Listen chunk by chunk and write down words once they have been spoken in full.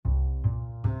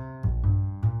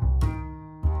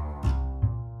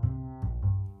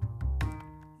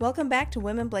Welcome back to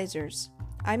Women Blazers.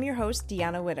 I'm your host,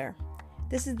 Deanna Witter.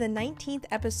 This is the 19th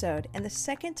episode and the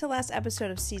second to last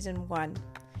episode of Season 1.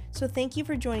 So thank you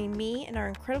for joining me and our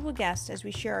incredible guests as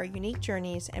we share our unique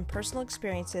journeys and personal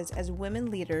experiences as women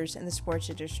leaders in the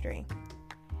sports industry.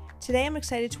 Today I'm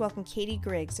excited to welcome Katie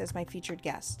Griggs as my featured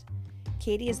guest.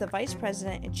 Katie is the Vice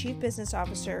President and Chief Business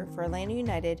Officer for Atlanta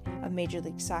United of Major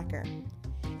League Soccer.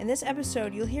 In this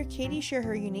episode, you'll hear Katie share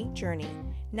her unique journey.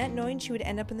 Not knowing she would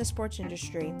end up in the sports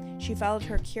industry, she followed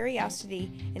her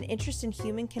curiosity and interest in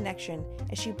human connection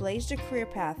as she blazed a career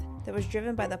path that was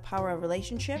driven by the power of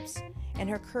relationships and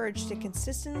her courage to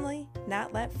consistently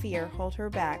not let fear hold her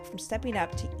back from stepping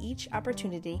up to each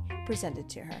opportunity presented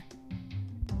to her.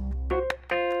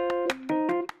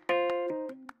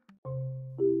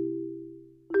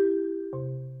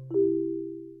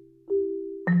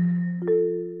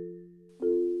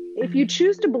 If you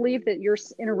choose to believe that you're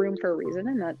in a room for a reason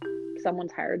and that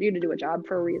someone's hired you to do a job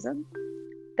for a reason,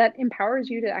 that empowers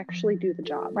you to actually do the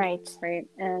job. Right.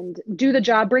 And do the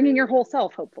job, bringing your whole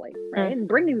self, hopefully, right? And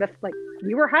bringing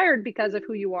you were hired because of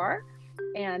who you are,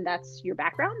 and that's your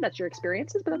background, that's your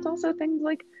experiences, but that's also things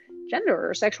like gender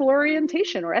or sexual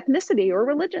orientation or ethnicity or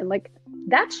religion. Like,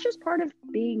 that's just part of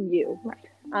being you.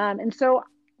 Right. And so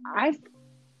I've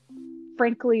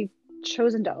frankly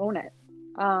chosen to own it.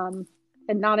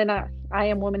 And not in a I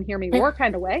am woman, hear me roar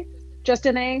kind of way, just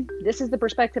in a this is the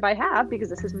perspective I have because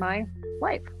this is my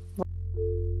life.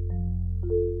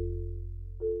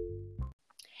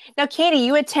 Now, Katie,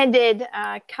 you attended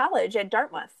college at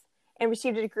Dartmouth and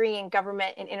received a degree in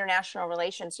government and international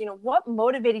relations. What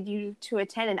motivated you to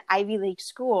attend an Ivy League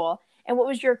school, and what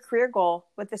was your career goal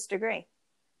with this degree?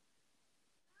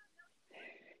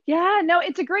 Yeah, no,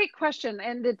 it's a great question,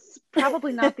 and it's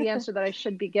probably not the answer that I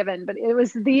should be given, but it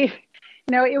was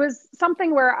it was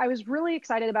something where I was really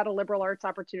excited about a liberal arts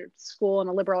opportunity school and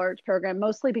a liberal arts program,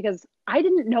 mostly because I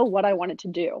didn't know what I wanted to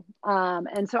do.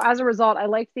 And so as a result, I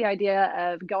liked the idea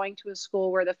of going to a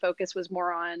school where the focus was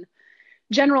more on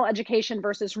general education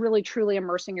versus really truly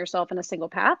immersing yourself in a single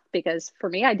path, because for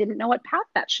me, I didn't know what path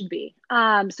that should be.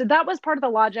 So that was part of the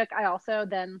logic. I also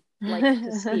then liked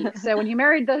to speak. So when you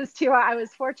married those two, I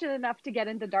was fortunate enough to get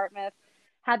into Dartmouth,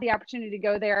 had the opportunity to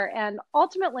go there. And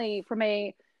ultimately, from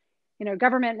a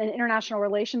government and international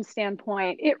relations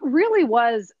standpoint, it really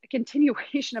was a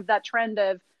continuation of that trend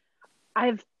of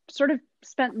I've sort of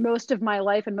spent most of my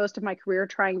life and most of my career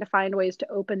trying to find ways to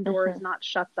open doors, not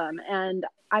shut them. And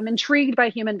I'm intrigued by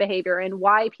human behavior and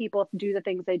why people do the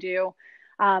things they do.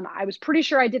 I was pretty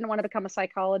sure I didn't want to become a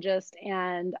psychologist,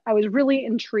 and I was really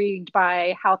intrigued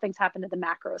by how things happen at the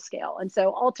macro scale. And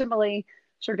so ultimately,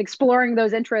 sort of exploring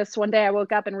those interests, one day I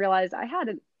woke up and realized I had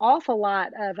an awful lot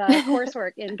of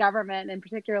coursework in government and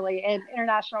particularly in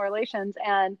international relations,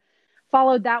 and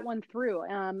followed that one through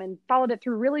and followed it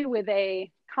through really with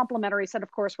a complementary set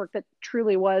of coursework that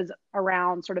truly was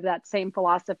around sort of that same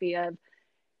philosophy of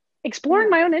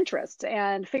exploring my own interests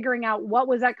and figuring out what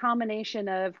was that combination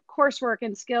of coursework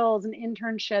and skills and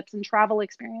internships and travel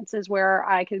experiences where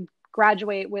I could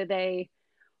graduate with a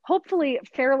hopefully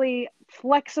fairly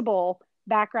flexible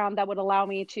background that would allow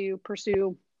me to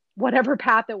pursue whatever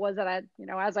path it was that I,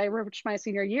 as I reached my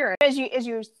senior year. As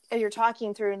you're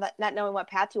talking through not knowing what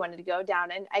path you wanted to go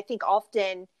down, and I think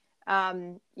often,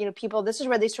 people, this is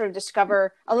where they sort of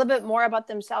discover a little bit more about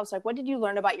themselves. Like, what did you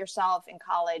learn about yourself in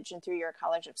college and through your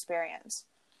college experience?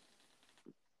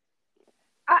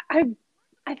 I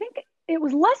think it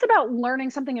was less about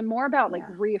learning something and more about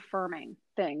reaffirming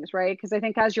things, right? Because I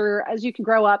think as you can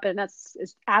grow up, and that's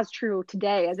as true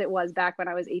today as it was back when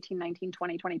I was 18, 19,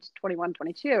 20, 21,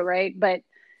 22, right? But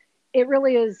it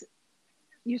really is,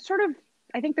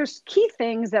 I think there's key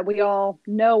things that we all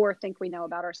know or think we know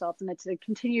about ourselves. And it's a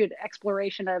continued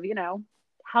exploration of,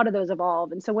 how do those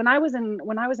evolve? And so when I was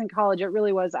in college, it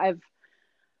really was,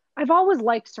 I've always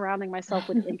liked surrounding myself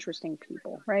with interesting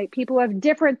people, right? People who have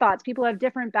different thoughts, people who have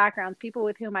different backgrounds, people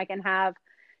with whom I can have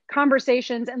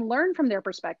conversations and learn from their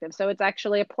perspective. So it's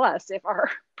actually a plus if our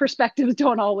perspectives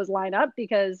don't always line up,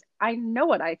 because I know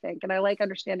what I think and I like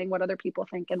understanding what other people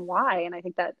think and why. And I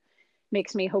think that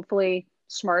makes me hopefully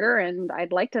smarter, and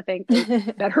I'd like to think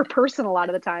a better person a lot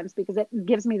of the times, because it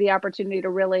gives me the opportunity to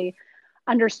really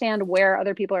understand where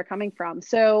other people are coming from.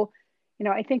 So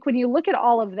I think when you look at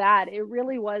all of that, it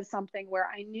really was something where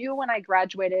I knew when I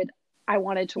graduated, I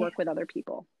wanted to work with other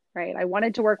people, right? I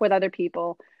wanted to work with other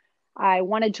people. I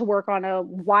wanted to work on a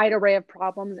wide array of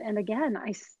problems. And again,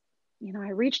 I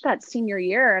reached that senior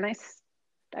year, and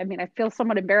I feel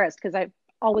somewhat embarrassed because I've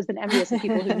always been envious of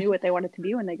people who knew what they wanted to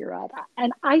be when they grew up.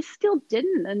 And I still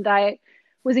didn't. And I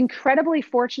was incredibly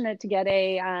fortunate to get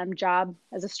a job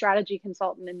as a strategy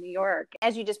consultant in New York.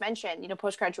 As you just mentioned,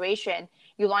 post-graduation,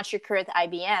 you launched your career at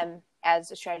IBM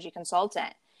as a strategy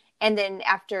consultant. And then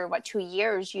after, 2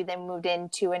 years, you then moved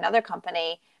into another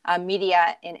company,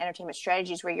 Media and Entertainment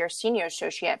Strategies, where you're a senior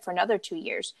associate for another 2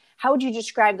 years. How would you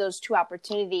describe those two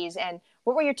opportunities, and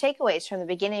what were your takeaways from the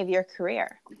beginning of your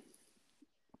career?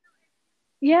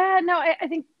 Yeah, no, I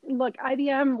think, look,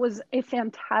 IBM was a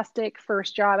fantastic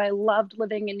first job. I loved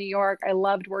living in New York. I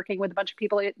loved working with a bunch of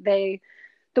people. The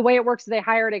way it works is they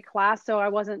hired a class, so I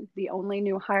wasn't the only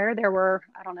new hire. There were,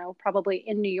 I don't know, probably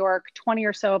in New York, 20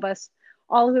 or so of us,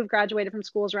 all who have graduated from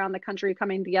schools around the country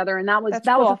coming together. And that was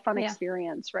a fun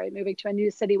experience, right? Moving to a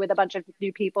new city with a bunch of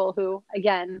new people who,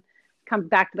 again, come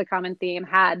back to the common theme,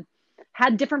 had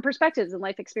different perspectives and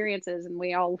life experiences. And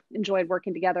we all enjoyed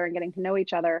working together and getting to know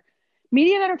each other.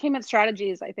 Media and Entertainment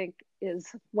Strategies, I think, is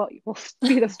what will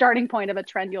be the starting point of a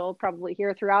trend you'll probably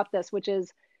hear throughout this, which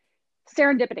is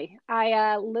serendipity.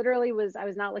 I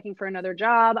was not looking for another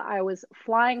job. I was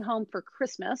flying home for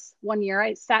Christmas one year.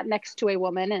 I sat next to a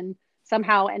woman and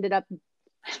somehow ended up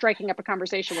striking up a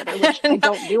conversation with her, which I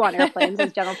don't do on airplanes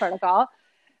as general protocol.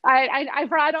 I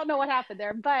don't know what happened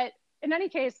there, but in any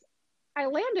case, I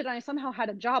landed and I somehow had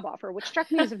a job offer, which struck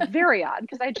me as very odd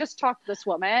because I just talked to this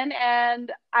woman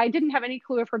and I didn't have any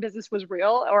clue if her business was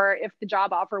real or if the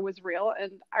job offer was real.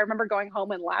 And I remember going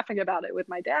home and laughing about it with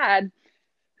my dad,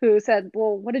 who said,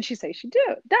 well, what did she say she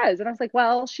does? And I was like,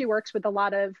 well, she works with a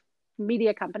lot of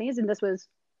media companies. And this was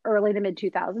early to mid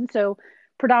 2000s. So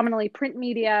predominantly print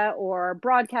media or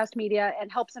broadcast media,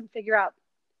 and helps them figure out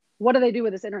what do they do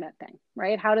with this internet thing,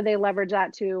 right? How do they leverage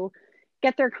that to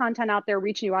get their content out there,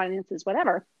 reach new audiences,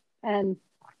 whatever. And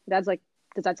Dad's like,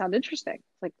 does that sound interesting?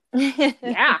 It's like,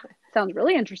 yeah, sounds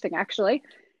really interesting, actually.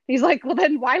 He's like, well,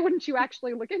 then why wouldn't you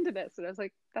actually look into this? And I was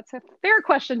like, that's a fair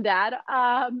question, Dad.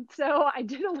 So I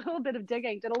did a little bit of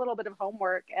digging, did a little bit of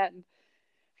homework, and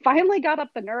finally got up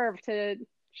the nerve to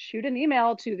shoot an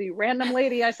email to the random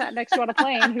lady I sat next to on a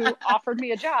plane who offered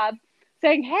me a job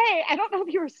saying, hey, I don't know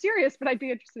if you were serious, but I'd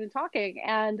be interested in talking.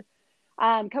 And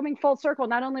coming full circle,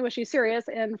 not only was she serious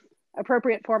and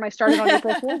appropriate form, I started on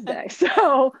April Fool's Day.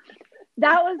 So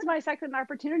that was my second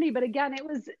opportunity. But again, it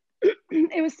was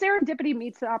serendipity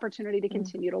meets the opportunity to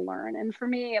continue to learn. And for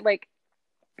me, like,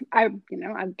 I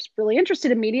was really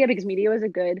interested in media because media was a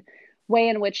good way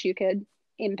in which you could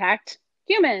impact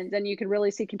humans and you could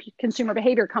really see consumer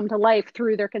behavior come to life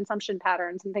through their consumption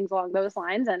patterns and things along those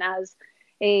lines. And as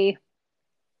a,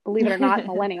 believe it or not,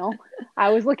 millennial,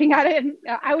 I was looking at it and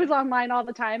I was online all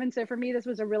the time. And so for me, this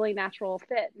was a really natural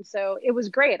fit. And so it was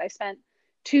great. I spent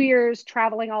 2 years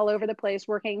traveling all over the place,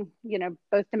 working,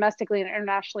 both domestically and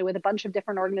internationally with a bunch of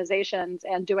different organizations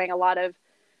and doing a lot of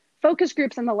focus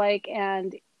groups and the like.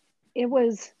 And it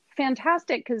was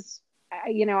fantastic because,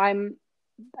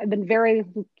 I've been very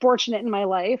fortunate in my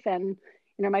life, and,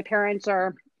 my parents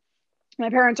are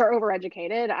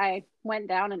overeducated. I went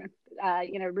down and,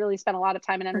 really spent a lot of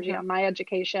time and energy on my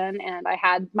education, and I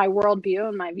had my worldview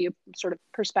and my view sort of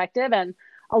perspective. And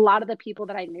a lot of the people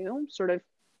that I knew sort of,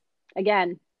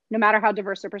 again, no matter how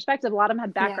diverse their perspective, a lot of them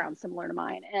had backgrounds similar to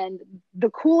mine. And the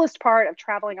coolest part of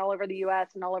traveling all over the US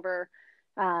and all over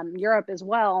Europe as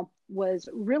well was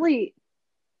really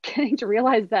getting to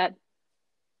realize that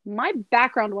my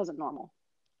background wasn't normal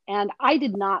and I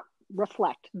did not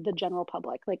reflect the general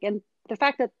public. And the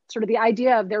fact that sort of the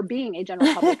idea of there being a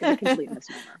general public is a complete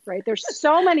misnomer, right? There's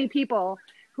so many people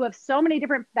who have so many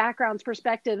different backgrounds,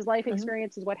 perspectives, life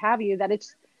experiences, what have you, that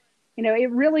it's,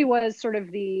 it really was sort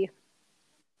of the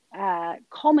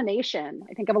culmination,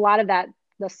 I think, of a lot of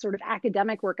the sort of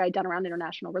academic work I'd done around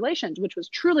international relations, which was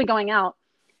truly going out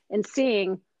and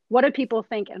seeing what do people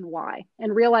think and why,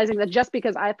 and realizing that just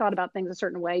because I thought about things a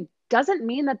certain way doesn't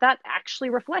mean that actually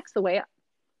reflects the way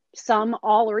some,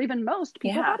 all, or even most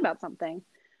people thought about something.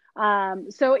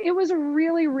 So it was a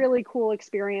really, really cool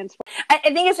experience. I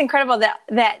think it's incredible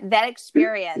that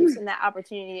experience and that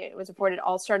opportunity it was afforded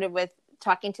all started with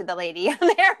talking to the lady on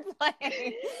the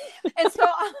airplane. And so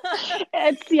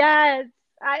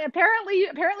apparently you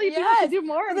have to do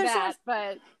more of that,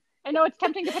 but I know it's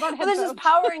tempting to put on headphones. There's this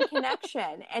power and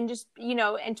connection, and just,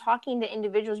 and talking to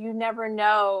individuals, you never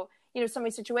know,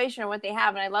 somebody's situation or what they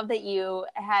have. And I love that you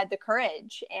had the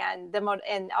courage and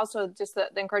and also just the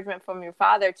encouragement from your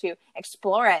father to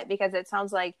explore it, because it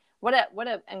sounds like what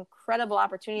an incredible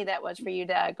opportunity that was for you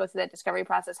to go through that discovery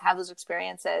process, have those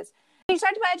experiences. You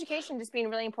talked about education just being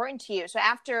really important to you. So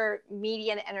after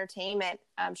media and entertainment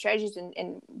strategies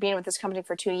and being with this company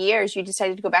for 2 years, you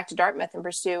decided to go back to Dartmouth and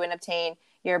pursue and obtain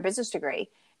your business degree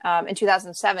in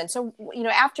 2007. So,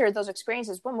 after those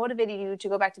experiences, what motivated you to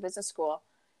go back to business school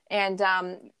And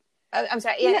I'm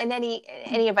sorry. Yeah. And any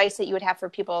advice that you would have for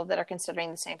people that are considering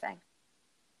the same thing?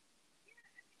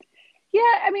 Yeah,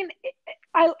 I mean,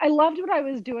 I loved what I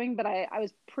was doing, but I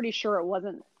was pretty sure it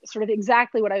wasn't sort of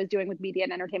exactly what I was doing with media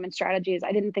and entertainment strategies.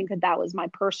 I didn't think that was my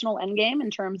personal end game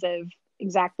in terms of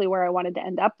exactly where I wanted to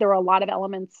end up. There were a lot of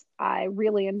elements I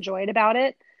really enjoyed about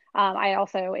it.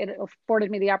 It afforded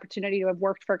me the opportunity to have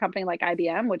worked for a company like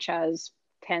IBM, which has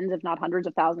tens, if not hundreds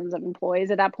of thousands of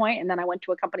employees at that point. And then I went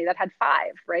to a company that had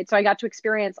 5, right? So I got to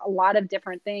experience a lot of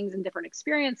different things and different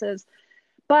experiences.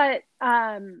 But,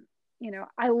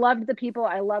 I loved the people,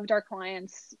 I loved our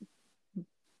clients,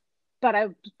 but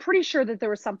I'm pretty sure that there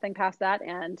was something past that.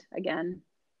 And again,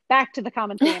 back to the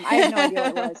common theme. I have no idea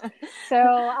what it was.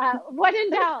 So when in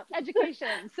doubt,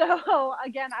 education. So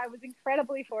again, I was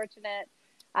incredibly fortunate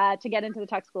to get into the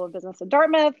Tech School of Business at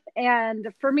Dartmouth.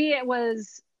 And for me, it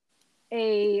was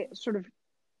a sort of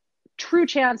true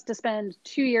chance to spend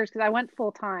 2 years, because I went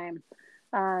full time,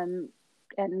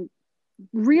 and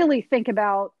really think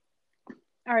about,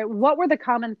 all right, what were the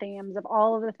common themes of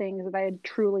all of the things that I had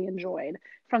truly enjoyed,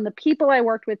 from the people I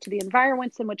worked with, to the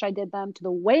environments in which I did them, to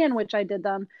the way in which I did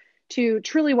them, to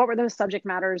truly what were those subject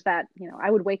matters that, I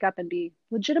would wake up and be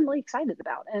legitimately excited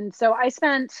about. And so I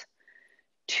spent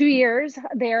 2 years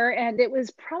there, and it was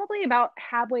probably about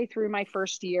halfway through my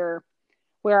first year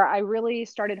where I really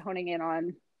started honing in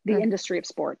on the industry of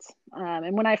sports.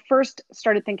 And when I first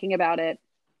started thinking about it,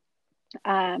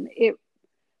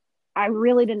 I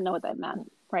really didn't know what that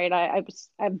meant, right?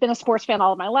 I've been a sports fan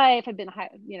all of my life. I've been,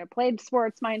 played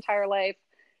sports my entire life.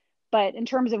 But in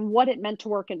terms of what it meant to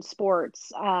work in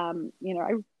sports, I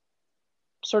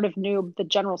sort of knew the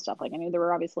general stuff. Like, I knew there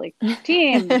were obviously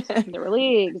teams, there were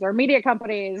leagues, there were media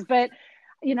companies, but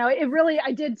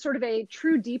I did sort of a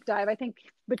true deep dive. I think,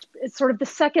 which is sort of the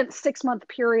second 6-month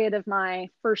period of my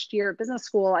first year of business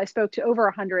school. I spoke to over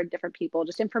 100 different people,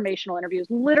 just informational interviews,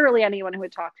 literally anyone who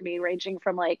would talk to me, ranging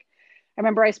from I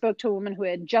remember I spoke to a woman who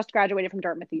had just graduated from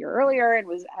Dartmouth a year earlier and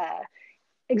was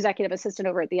executive assistant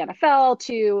over at the NFL,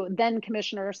 to then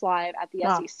Commissioner Slive at the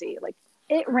SEC.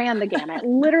 It ran the gamut,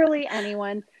 literally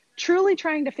anyone, truly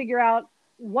trying to figure out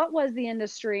what was the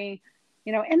industry,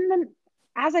 and then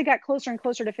as I got closer and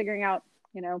closer to figuring out,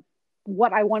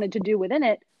 what I wanted to do within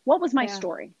it, what was my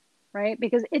story, right?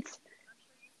 Because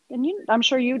I'm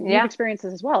sure you've experienced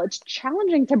this as well. It's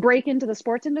challenging to break into the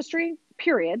sports industry,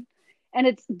 period. And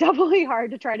it's doubly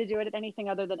hard to try to do it at anything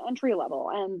other than entry level.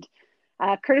 And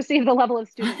courtesy of the level of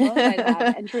student loans I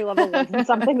had, entry level wasn't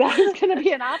something that was going to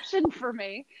be an option for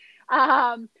me.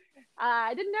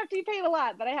 I didn't have to be paid a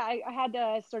lot, but I had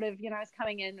to sort of, I was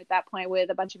coming in at that point with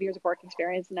a bunch of years of work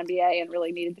experience in MBA, and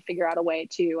really needed to figure out a way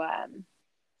to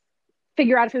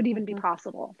figure out if it would even be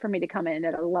possible for me to come in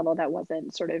at a level that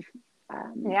wasn't sort of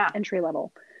entry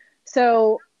level.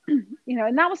 So,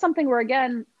 and that was something where,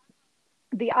 again,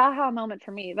 the aha moment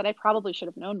for me that I probably should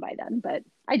have known by then, but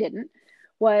I didn't,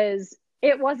 was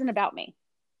it wasn't about me.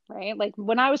 Right? Like,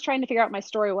 when I was trying to figure out my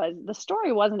story, the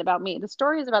story wasn't about me. The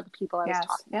story is about the people I was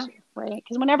talking to, right?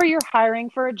 Because whenever you're hiring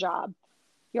for a job,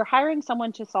 you're hiring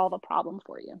someone to solve a problem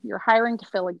for you. You're hiring to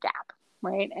fill a gap,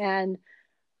 right? And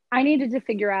I needed to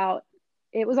figure out,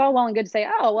 it was all well and good to say,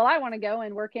 oh, well, I want to go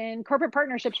and work in corporate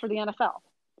partnerships for the NFL.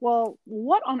 Well,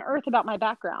 what on earth about my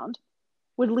background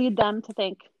would lead them to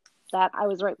think that I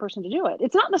was the right person to do it?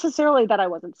 It's not necessarily that I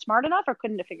wasn't smart enough or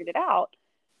couldn't have figured it out,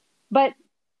 but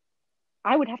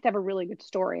I would have to have a really good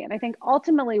story. And I think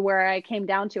ultimately where I came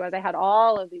down to, as I had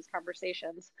all of these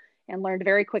conversations and learned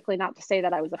very quickly not to say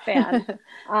that I was a fan,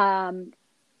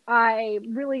 I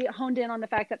really honed in on the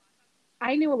fact that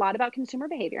I knew a lot about consumer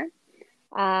behavior.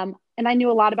 And I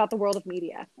knew a lot about the world of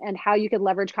media and how you could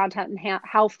leverage content, and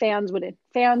how fans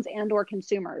and or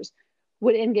consumers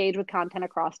would engage with content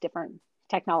across different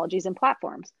technologies and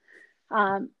platforms.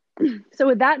 So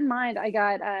with that in mind, I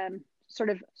got sort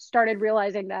of started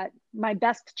realizing that my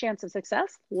best chance of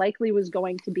success likely was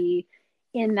going to be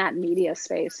in that media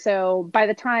space. So by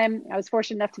the time I was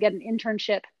fortunate enough to get an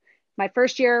internship my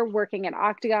first year working at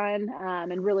Octagon,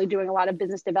 and really doing a lot of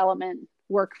business development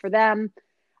work for them.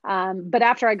 But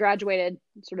after I graduated,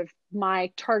 sort of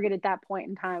my target at that point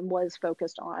in time was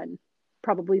focused on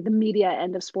probably the media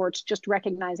end of sports, just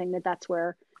recognizing that that's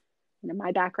where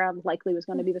my background likely was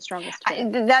going to be the strongest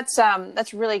fit.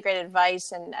 That's really great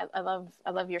advice. And I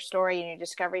love your story and your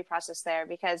discovery process there,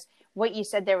 because what you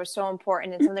said there was so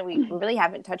important, and something we really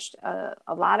haven't touched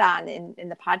a lot on in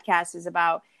the podcast is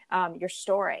about your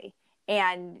story.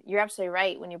 And you're absolutely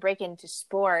right. When you break into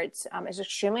sports, it's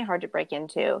extremely hard to break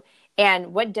into.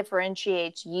 And what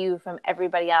differentiates you from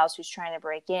everybody else who's trying to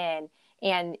break in,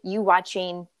 and you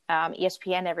watching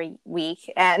ESPN every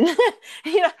week and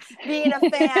being a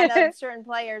fan of certain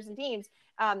players and teams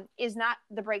is not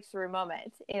the breakthrough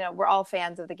moment. We're all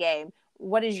fans of the game.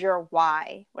 What is your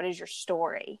why? What is your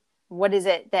story? What is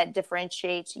it that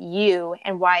differentiates you,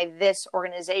 and why this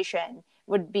organization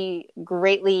would be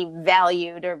greatly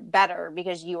valued or better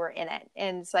because you were in it?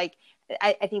 And it's like,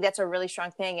 I think that's a really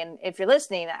strong thing. And if you're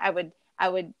listening, I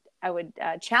would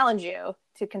challenge you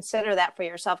to consider that for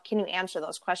yourself. Can you answer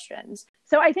those questions?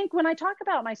 So I think when I talk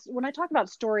about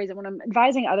stories, and when I'm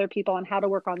advising other people on how to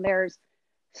work on theirs,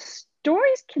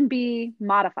 stories can be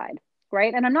modified,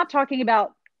 right? And I'm not talking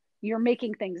about you're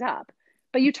making things up,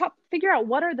 but you figure out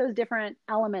what are those different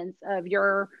elements of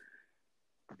your,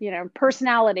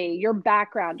 personality, your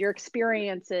background, your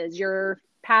experiences, your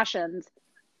passions.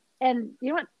 And you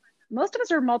know what? Most of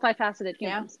us are multifaceted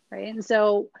humans, right? And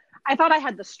so I thought I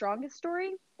had the strongest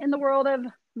story in the world of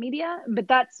media, but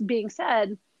that's being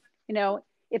said,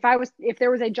 if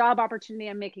there was a job opportunity,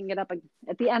 I'm making it up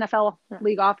at the NFL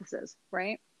league offices,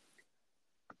 right?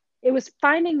 It was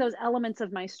finding those elements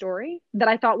of my story that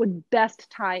I thought would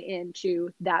best tie into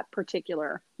that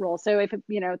particular role. So if,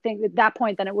 think at that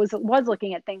point, then it was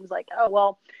looking at things like, oh,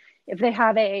 well, if they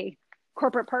have a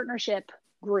corporate partnership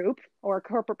group or a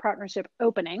corporate partnership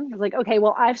opening, I was like, okay,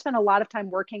 well, I've spent a lot of time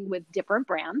working with different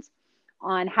brands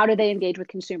on how do they engage with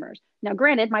consumers. Now,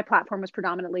 granted, my platform was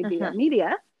predominantly via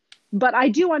media, but I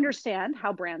do understand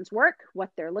how brands work,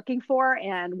 what they're looking for,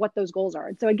 and what those goals are.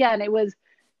 And so again, it was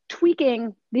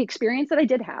tweaking the experience that I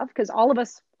did have, because all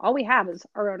we have is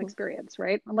our own experience,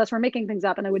 right? Unless we're making things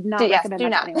up, and I would not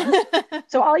recommend that to anyone.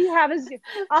 So all you have is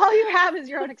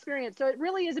your own experience. So it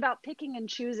really is about picking and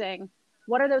choosing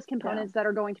what are those components that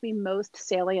are going to be most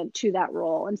salient to that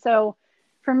role. And so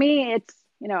for me, it's,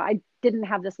 I didn't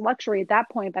have this luxury at that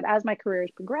point, but as my career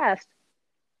has progressed,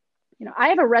 I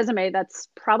have a resume that's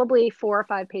probably 4 or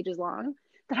 5 pages long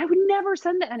that I would never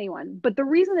send to anyone. But the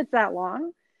reason it's that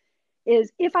long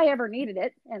is if I ever needed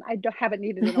it, and I haven't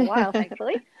needed it in a while,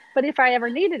 thankfully, but if I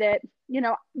ever needed it,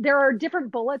 there are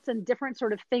different bullets and different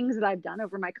sort of things that I've done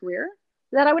over my career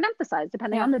that I would emphasize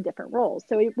depending on the different roles.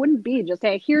 So it wouldn't be just,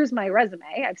 hey, here's my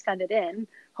resume, I've sent it in,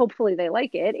 hopefully they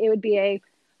like it. It would be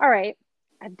all right,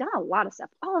 I've done a lot of stuff.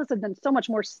 All of us have done so much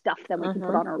more stuff than we can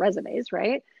put on our resumes,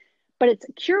 right? But it's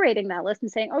curating that list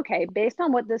and saying, okay, based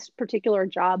on what this particular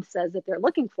job says that they're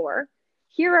looking for,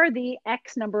 here are the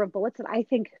X number of bullets that I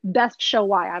think best show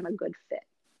why I'm a good fit,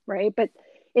 right? But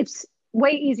it's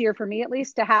way easier for me, at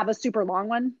least, to have a super long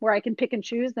one where I can pick and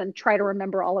choose than try to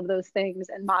remember all of those things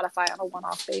and modify on a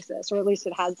one-off basis, or at least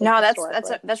it has been. No,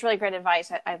 that's really great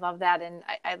advice. I love that. And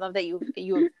I love that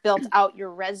you built out your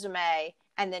resume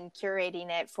and then curating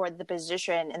it for the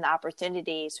position and the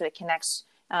opportunity so it connects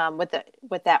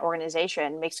with that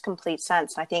organization. Makes complete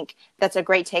sense. I think that's a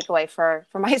great takeaway for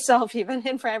myself, even,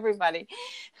 and for everybody.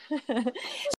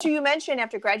 So you mentioned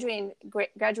after graduating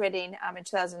in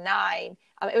 2009,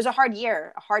 it was a hard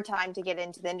year, a hard time to get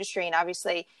into the industry. And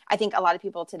obviously, I think a lot of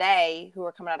people today who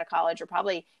are coming out of college are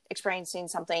probably experiencing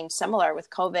something similar with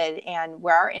COVID and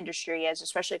where our industry is,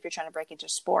 especially if you're trying to break into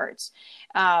sports.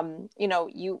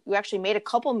 You actually made a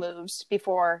couple moves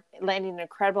before landing an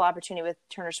incredible opportunity with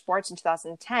Turner Sports in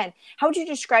 2010. How would you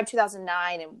describe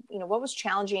 2009, and what was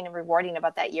challenging and rewarding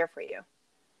about that year for you?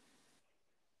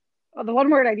 Well, the one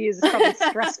word I'd use is probably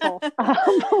stressful.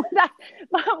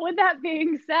 With that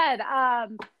being said, I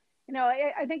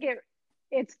think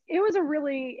it was a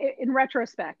really, in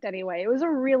retrospect anyway, it was a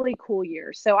really cool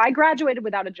year. So I graduated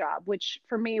without a job, which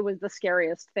for me was the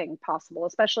scariest thing possible,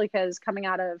 especially because coming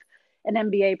out of an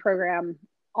MBA program,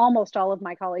 almost all of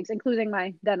my colleagues, including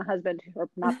my then husband, or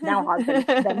not now husband,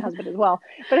 then husband as well,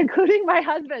 but including my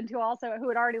husband who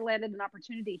had already landed an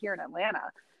opportunity here in Atlanta.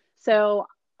 So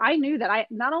I knew that I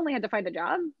not only had to find a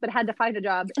job, but had to find a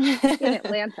job in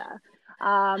Atlanta.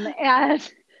 And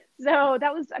so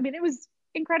it was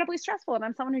incredibly stressful. And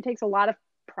I'm someone who takes a lot of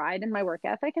pride in my work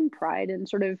ethic and pride in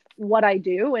sort of what I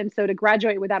do. And so to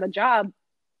graduate without a job,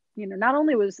 not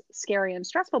only was scary and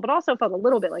stressful, but also felt a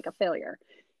little bit like a failure.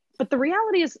 But the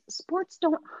reality is sports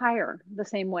don't hire the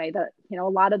same way that, a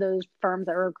lot of those firms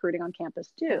that are recruiting on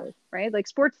campus do, right? Like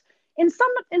sports, in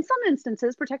some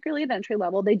instances, particularly at entry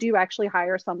level, they do actually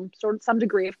hire some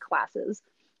degree of classes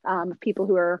of people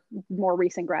who are more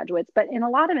recent graduates. But in a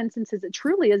lot of instances, it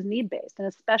truly is need-based. And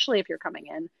especially if you're coming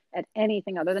in at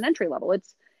anything other than entry level,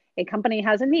 it's a company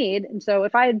has a need. And so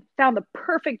if I had found the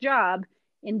perfect job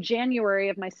in January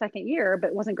of my second year,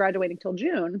 but wasn't graduating till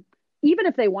June, even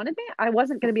if they wanted me, I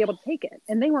wasn't going to be able to take it.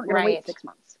 And they weren't going to wait 6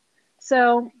 months.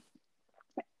 So,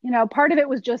 part of it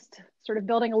was just sort of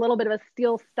building a little bit of a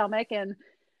steel stomach and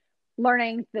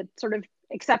learning that sort of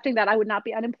accepting that I would not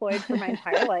be unemployed for my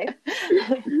entire life.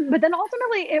 But then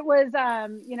ultimately it was,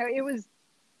 it was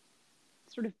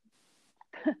sort of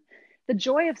the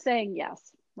joy of saying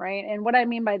yes, right? And what I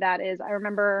mean by that is I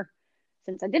remember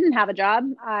since I didn't have a job,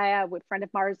 a friend of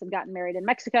ours had gotten married in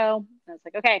Mexico. I was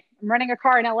like, okay, I'm renting a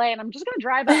car in LA and I'm just going to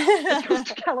drive up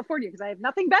to California because I have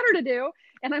nothing better to do.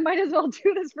 And I might as well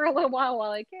do this for a little while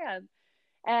I can.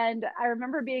 And I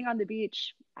remember being on the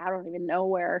beach, I don't even know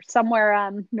where,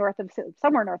 somewhere north of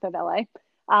LA,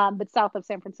 but south of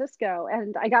San Francisco.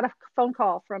 And I got a phone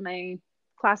call from a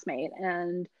classmate,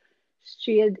 and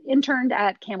she had interned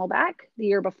at Camelback the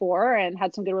year before and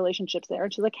had some good relationships there.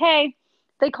 And she's like, hey,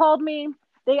 they called me.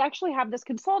 They actually have this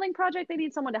consulting project they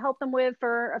need someone to help them with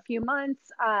for a few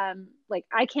months. Like,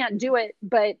 I can't do it,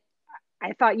 but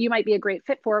I thought you might be a great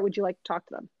fit for it. Would you like to talk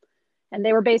to them? And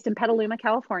they were based in Petaluma,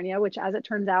 California, which, as it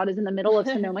turns out, is in the middle of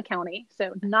Sonoma County.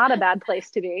 So not a bad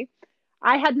place to be.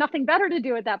 I had nothing better to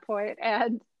do at that point.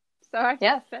 And so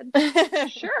I said,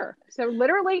 sure. So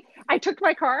literally, I took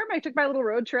my car, I took my little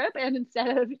road trip, and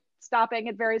instead of stopping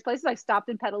at various places, I stopped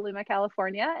in Petaluma,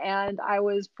 California. And I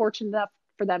was fortunate enough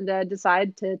for them to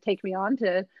decide to take me on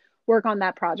to work on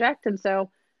that project. And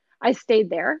so I stayed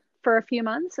there for a few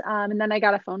months. And then I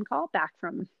got a phone call back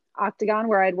from Octagon,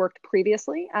 where I'd worked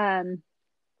previously.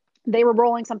 They were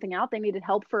rolling something out. They needed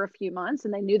help for a few months,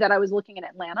 and they knew that I was looking in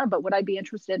Atlanta, but would I be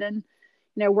interested in,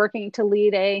 working to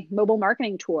lead a mobile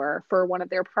marketing tour for one of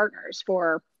their partners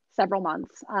for several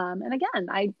months. And again,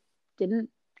 I didn't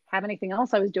have anything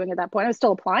else I was doing at that point. I was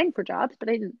still applying for jobs, but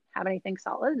I didn't have anything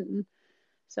solid. And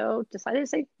so decided to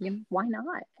say, why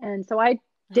not? And so I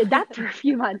did that for a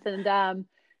few months. And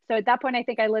so at that point, I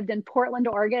think I lived in Portland,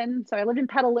 Oregon. So I lived in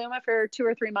Petaluma for 2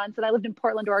 or 3 months, and I lived in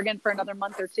Portland, Oregon for another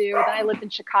month or two. Then I lived in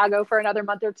Chicago for another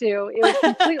month or two. It was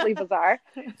completely bizarre.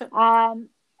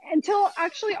 Until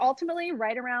actually ultimately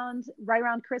right around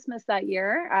Christmas that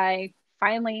year, I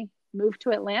finally moved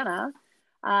to Atlanta,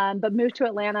 but moved to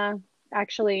Atlanta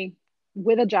actually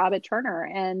with a job at Turner.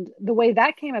 And the way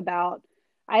that came about,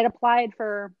 I had applied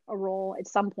for a role at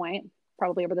some point,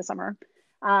 probably over the summer,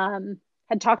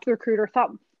 had talked to the recruiter,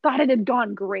 thought it had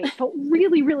gone great, felt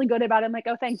really, really good about it. I'm like,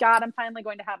 oh, thank God, I'm finally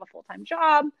going to have a full-time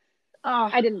job. Oh,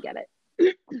 I didn't get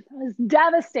it. I was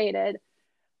devastated,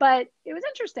 but it was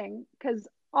interesting because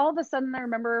all of a sudden I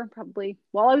remember probably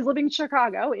while I was living in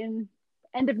Chicago in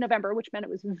end of November, which meant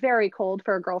it was very cold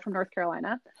for a girl from North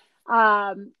Carolina.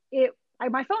 My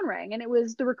phone rang, and it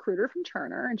was the recruiter from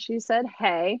Turner. And she said,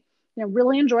 hey,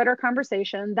 really enjoyed our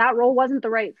conversation. That role wasn't the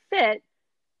right fit,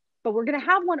 but we're going to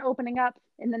have one opening up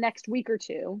in the next week or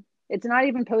two. It's not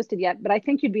even posted yet, but I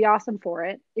think you'd be awesome for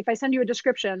it. If I send you a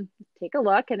description, take a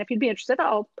look. And if you'd be interested,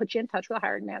 I'll put you in touch with a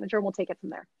hiring manager and we'll take it from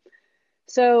there.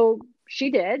 So she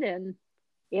did, and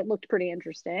it looked pretty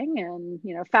interesting. And,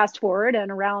 fast forward,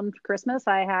 and around Christmas,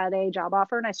 I had a job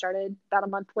offer and I started about a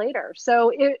month later.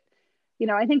 So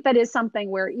I think that is something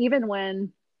where even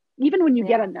when you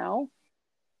get a no,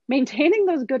 maintaining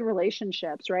those good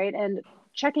relationships, right? And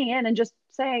checking in and just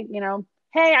saying,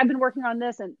 hey, I've been working on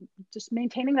this, and just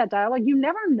maintaining that dialogue. You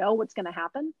never know what's going to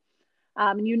happen.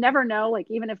 And you never know, like,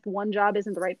 even if one job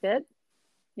isn't the right fit,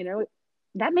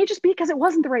 that may just be because it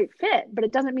wasn't the right fit, but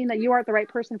it doesn't mean that you aren't the right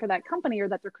person for that company or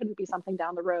that there couldn't be something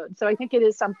down the road. So I think it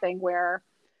is something where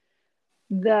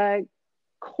the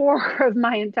core of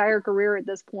my entire career at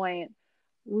this point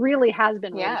really has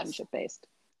been relationship based,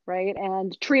 right?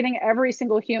 And treating every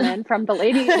single human, from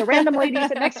the random lady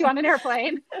sitting next to you on an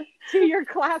airplane, to your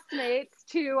classmates,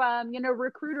 to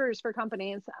recruiters for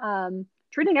companies,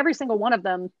 treating every single one of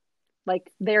them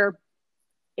like they're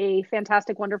a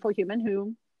fantastic, wonderful human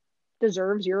who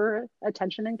deserves your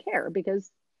attention and care,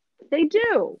 because they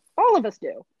do. All of us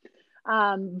do.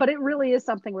 But it really is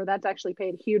something where that's actually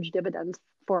paid huge dividends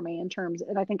for me and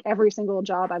I think every single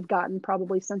job I've gotten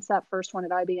probably since that first one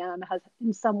at IBM has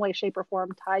in some way, shape, or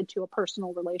form tied to a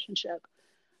personal relationship,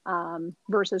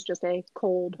 versus just a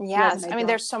cold. Yes. I mean,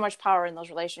 there's so much power in those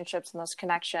relationships and those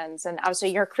connections. And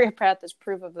obviously your career path is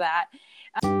proof of that.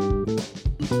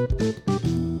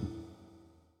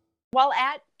 While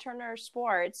at Turner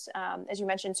Sports, as you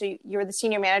mentioned, so you're the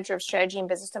senior manager of strategy and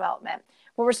business development.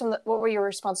 What were your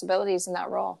responsibilities in that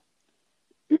role?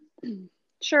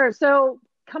 Sure. So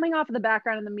coming off of the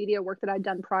background in the media work that I'd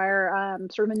done prior,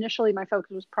 sort of initially my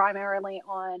focus was primarily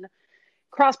on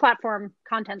cross-platform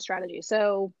content strategy.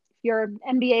 So your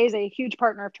NBA is a huge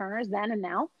partner of Turner's then and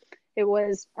now. It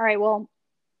was, all right, well,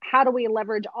 how do we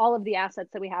leverage all of the assets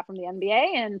that we have from the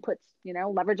NBA and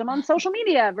leverage them on social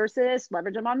media versus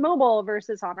leverage them on mobile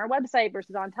versus on our website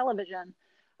versus on television.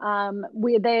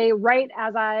 Right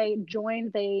as I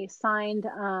joined, they signed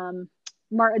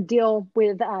a deal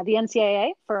with the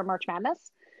NCAA for March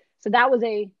Madness. So that was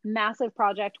a massive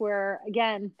project where,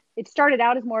 again, it started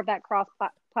out as more of that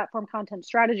cross-platform content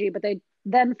strategy, but they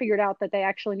then figured out that they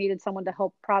actually needed someone to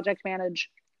help project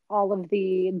manage all of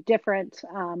the different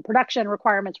production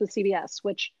requirements with CBS,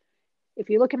 which if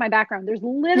you look at my background, there's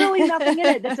literally nothing in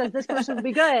it that says this person would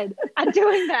be good at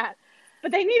doing that.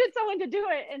 But they needed someone to do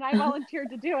it, and I volunteered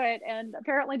to do it, and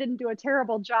apparently didn't do a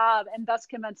terrible job, and thus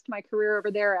commenced my career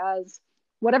over there as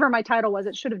whatever my title was.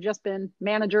 It should have just been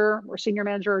manager or senior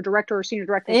manager or director or senior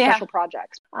director of special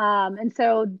projects. And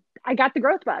so I got the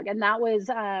growth bug, and that was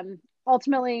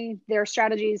ultimately their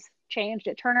strategies changed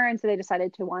at Turner, and so they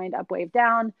decided to wind Upwave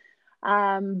down.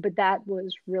 But that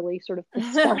was really sort of the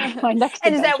start of my next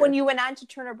And adventure. is that when you went on to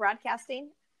Turner Broadcasting?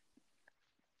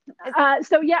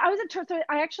 So yeah, I was at Turner. So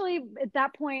I actually at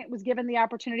that point was given the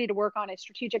opportunity to work on a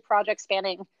strategic project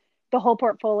spanning the whole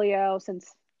portfolio,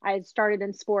 since I had started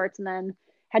in sports and then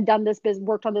had done this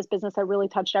worked on this business that really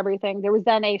touched everything. There was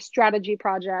then a strategy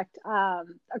project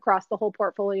across the whole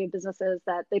portfolio of businesses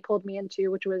that they pulled me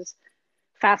into, which was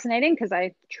fascinating because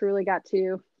I truly got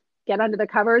to get under the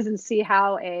covers and see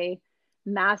how a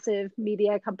massive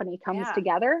media company comes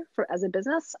together as a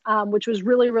business, which was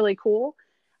really, really cool.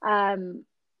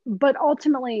 But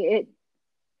ultimately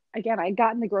again, I'd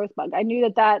gotten the growth bug. I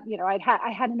knew that,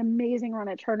 I had an amazing run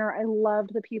at Turner. I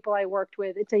loved the people I worked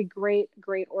with. It's a great,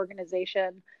 great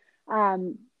organization. But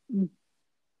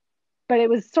it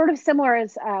was sort of similar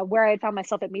as where I had found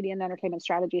myself at Media and Entertainment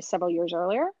Strategies several years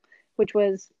earlier, which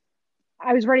was,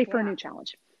 I was ready for a new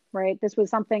challenge, right? This was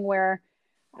something where,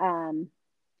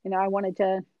 I wanted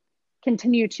to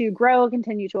continue to grow,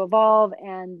 continue to evolve,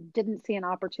 and didn't see an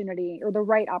opportunity or the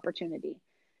right opportunity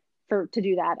to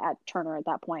do that at Turner at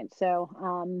that point.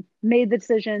 So made the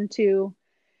decision to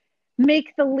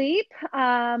make the leap.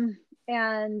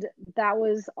 And that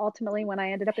was ultimately when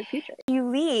I ended up at Futures. You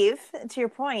leave, to your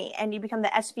point, and you become the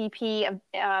SVP of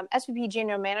SVP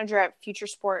General Manager at Future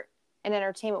Sport and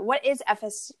Entertainment. What is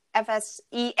FSENE? That's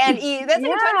like a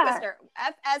tongue twister.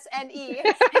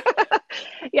 FSNE.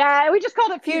 Yeah, we just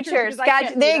called it Futures.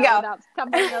 Gotcha. There you go. Without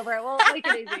stumbling over it. We'll make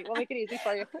it easy. We'll make it easy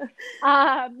for you.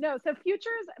 No, so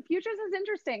Futures is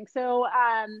interesting. So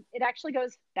it actually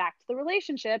goes back to the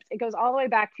relationships. It goes all the way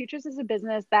back. Futures is a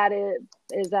business that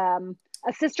is a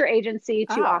sister agency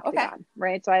to Octagon,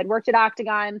 right? So I had worked at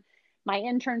Octagon. My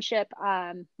internship,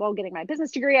 while getting my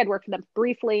business degree, I'd worked for them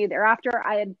briefly. Thereafter,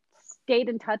 I had stayed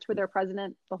in touch with their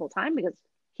president the whole time because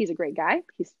he's a great guy.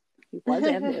 He was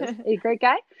and is a great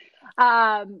guy.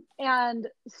 And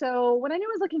so when I knew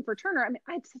I was looking for Turner,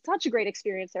 I had such a great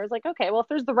experience there. I was like, okay, well, if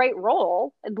there's the right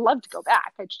role, I'd love to go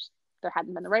back. There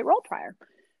hadn't been the right role prior.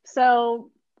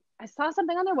 So I saw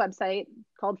something on their website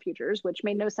called Futures, which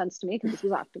made no sense to me because this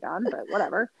was Octagon, but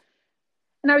whatever.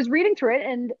 And I was reading through it,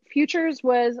 and Futures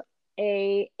was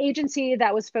a agency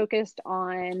that was focused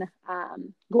on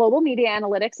global media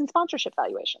analytics and sponsorship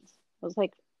valuations. It was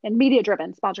like, and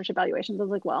media-driven sponsorship valuations. I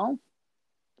was like, well,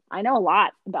 I know a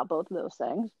lot about both of those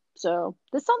things, so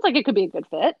this sounds like it could be a good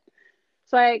fit.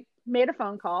 So I made a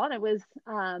phone call, and it was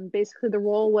basically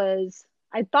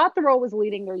I thought the role was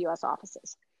leading their U.S.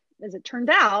 offices. As it turned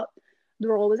out, the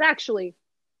role was actually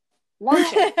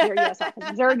launching their U.S.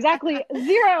 offices. There are exactly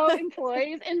 0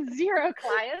 employees and 0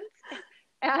 clients.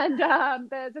 And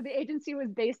so the agency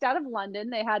was based out of London.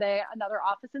 They had another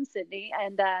office in Sydney,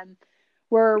 and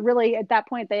were really at that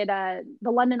point they had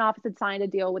the London office had signed a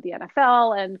deal with the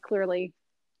NFL, and clearly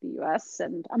the U.S.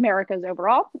 and America's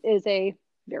overall is a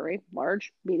very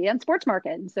large media and sports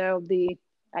market. And so the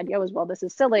idea was, well, this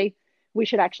is silly. We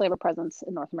should actually have a presence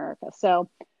in North America. So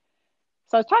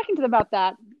I was talking to them about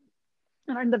that,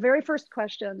 and the very first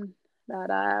question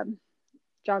that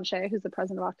John Shea, who's the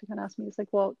president of Octagon, asked me, he's like,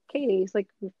 well, Katie, he's like,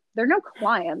 there are no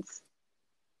clients.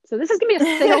 So this is going to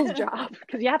be a sales job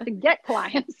because you have to get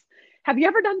clients. Have you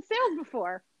ever done sales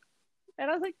before? And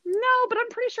I was like, no, but I'm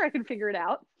pretty sure I can figure it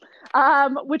out,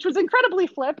 which was incredibly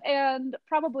flip and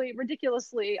probably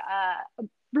ridiculously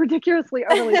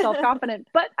overly self-confident,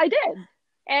 but I did.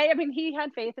 And he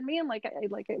had faith in me, and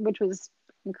which was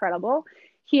incredible.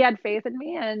 He had faith in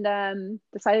me and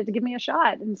decided to give me a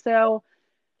shot. And so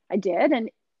I did, and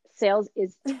sales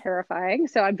is terrifying.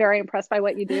 So I'm very impressed by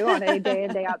what you do on a day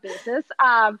in, day out basis.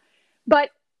 But,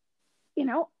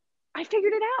 I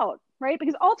figured it out, right?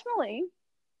 Because ultimately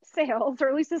sales, or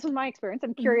at least this was my experience,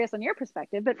 I'm curious on your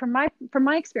perspective, but from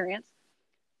my experience,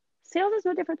 sales is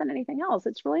no different than anything else.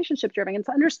 It's relationship driven. It's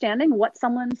understanding what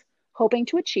someone's hoping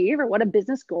to achieve or what a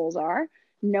business goals are,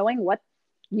 knowing what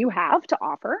you have to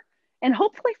offer, and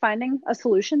hopefully finding a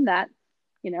solution that,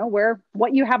 where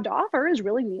what you have to offer is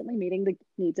really neatly meeting the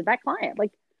needs of that client.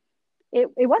 Like, it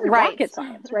wasn't Right. rocket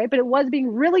science, right? But it was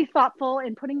being really thoughtful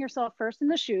and putting yourself first in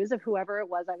the shoes of whoever it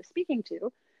was I was speaking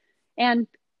to. And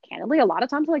candidly, a lot of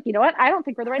times I'm like, you know what? I don't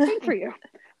think we're the right thing for you,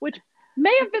 which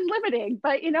may have been limiting,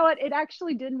 but you know what? It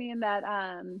actually did mean that,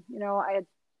 I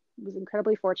was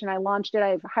incredibly fortunate. I launched it.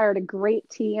 I've hired a great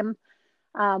team.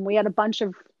 We had a bunch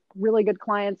of really good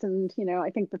clients. And, I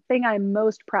think the thing I'm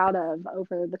most proud of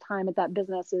over the time at that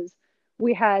business is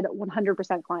we had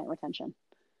 100% client retention.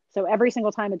 So every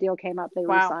single time a deal came up, they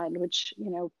re-signed, which,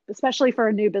 especially for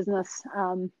a new business,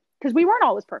 because we weren't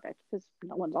always perfect, because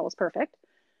no one's always perfect.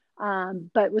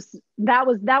 But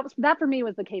that for me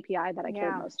was the KPI that I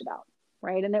cared most about.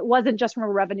 Right. And it wasn't just from a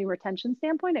revenue retention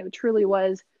standpoint. It truly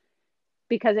was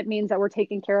because it means that we're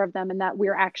taking care of them and that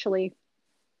we're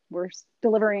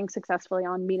delivering successfully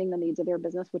on meeting the needs of their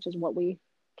business, which is what we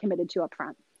committed to up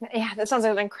front. Yeah, that sounds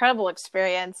like an incredible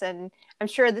experience. And I'm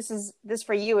sure this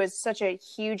for you is such a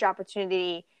huge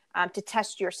opportunity to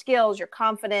test your skills, your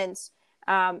confidence,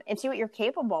 and see what you're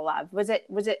capable of.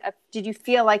 Did you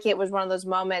feel like it was one of those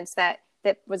moments that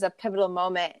was a pivotal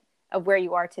moment of where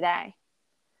you are today?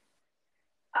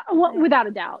 Well, without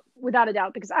a doubt,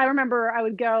 because I remember I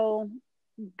would go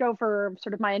for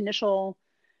sort of my initial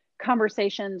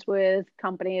conversations with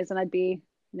companies, and I'd be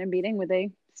in a meeting with a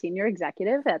senior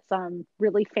executive at some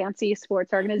really fancy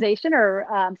sports organization or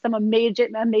some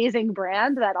amazing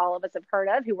brand that all of us have heard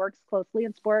of who works closely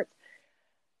in sports.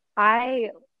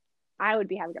 I would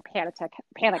be having a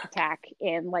panic attack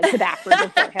in like the back room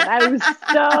of forehead. I was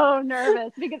so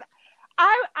nervous because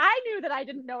I knew that I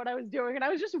didn't know what I was doing, and I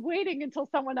was just waiting until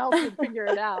someone else would figure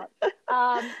it out. But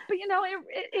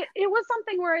it was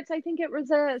something where I think it was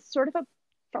a sort of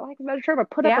for lack of a better term, a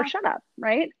put up or shut up,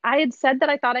 right? I had said that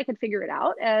I thought I could figure it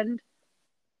out, and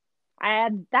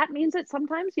that means that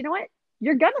sometimes, you know what,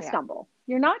 you're gonna stumble.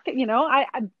 You're not,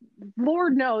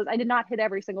 Lord knows I did not hit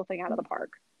every single thing out of the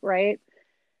park, right?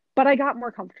 But I got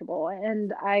more comfortable,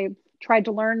 and I tried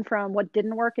to learn from what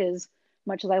didn't work as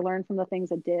much as I learned from the things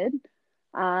that did.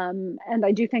 And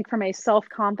I do think from a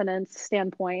self-confidence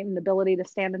standpoint and ability to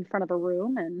stand in front of a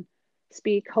room and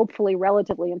speak, hopefully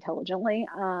relatively intelligently,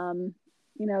 I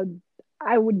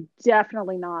would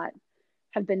definitely not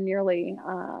have been nearly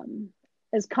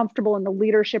as comfortable in the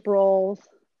leadership roles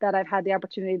that I've had the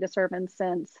opportunity to serve in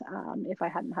since, if I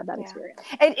hadn't had that experience.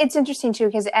 It's interesting too,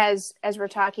 because as we're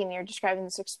talking, you're describing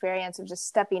this experience of just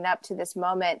stepping up to this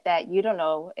moment that you don't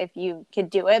know if you could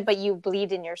do it, but you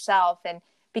believed in yourself. And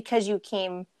because you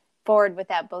came forward with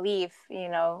that belief,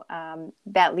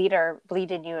 that leader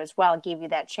believed in you as well, gave you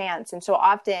that chance. And so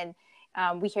often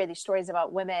we hear these stories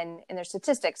about women and their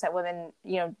statistics that women,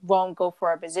 won't go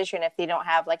for a position if they don't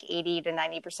have like 80 to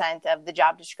 90% of the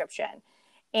job description.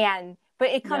 But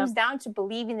it comes down to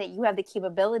believing that you have the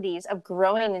capabilities of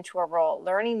growing into a role,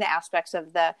 learning the aspects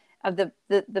of the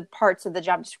parts of the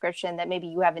job description that maybe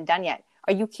you haven't done yet.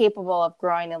 Are you capable of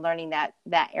growing and learning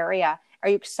that area? Are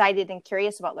you excited and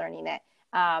curious about learning it?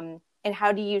 And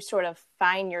how do you sort of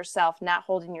find yourself not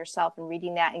holding yourself and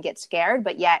reading that and get scared,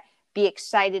 but yet be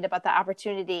excited about the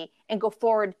opportunity and go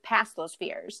forward past those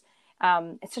fears?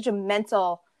 It's such a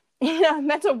mental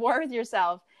war with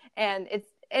yourself. And it's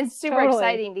super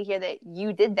exciting to hear that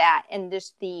you did that, and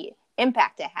just the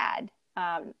impact it had,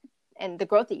 and the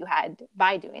growth that you had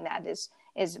by doing that is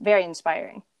very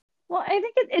inspiring. Well, I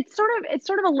think it's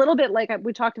sort of a little bit like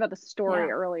we talked about the story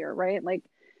earlier, right? Like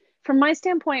from my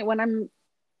standpoint, when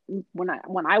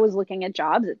I was looking at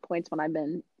jobs at points when I've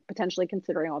been potentially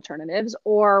considering alternatives,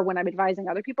 or when I'm advising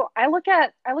other people, I look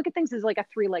at things as like a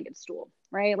three-legged stool,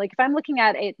 right? Like if I'm looking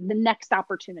at the next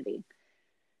opportunity,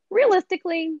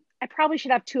 realistically, I probably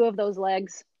should have two of those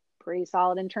legs pretty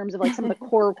solid in terms of like some of the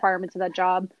core requirements of that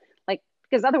job, like,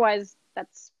 because otherwise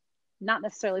that's not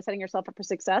necessarily setting yourself up for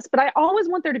success. But I always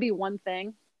want there to be one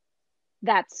thing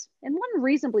and one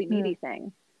reasonably meaty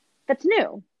thing that's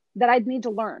new that I'd need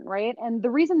to learn, right? And the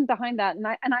reason behind that, and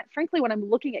I frankly, when I'm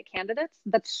looking at candidates,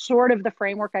 that's sort of the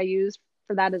framework I use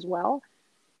for that as well.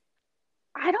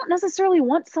 I don't necessarily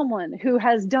want someone who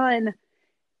has done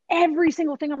every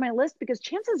single thing on my list, because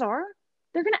chances are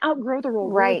they're going to outgrow the role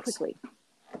really quickly,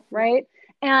 right?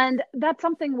 And that's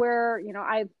something where,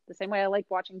 the same way I like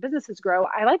watching businesses grow,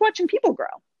 I like watching people grow,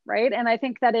 right? And I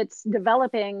think that it's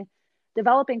developing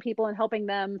people and helping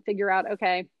them figure out,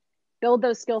 okay, build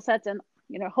those skill sets, and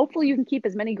hopefully you can keep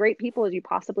as many great people as you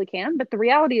possibly can. But the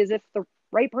reality is, if the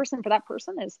right person for that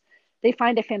person is they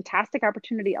find a fantastic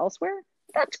opportunity elsewhere,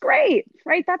 that's great,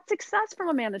 right? That's success from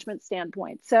a management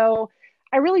standpoint. So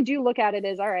I really do look at it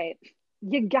as, all right,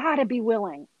 you gotta be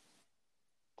willing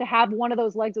to have one of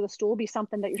those legs of the stool be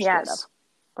something that you're scared of,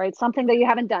 right? Something that you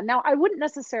haven't done. Now, I wouldn't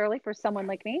necessarily, for someone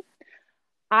like me,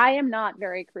 I am not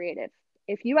very creative.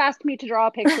 If you asked me to draw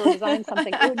a picture or design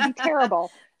something, it would be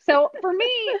terrible. So for me,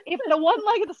 if the one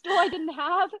leg of the stool I didn't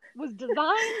have was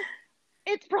design,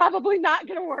 it's probably not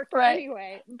going to work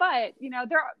anyway. But,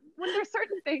 when there's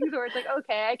certain things where it's like,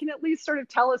 okay, I can at least sort of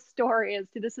tell a story as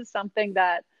to this is something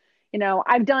that,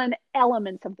 I've done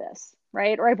elements of this,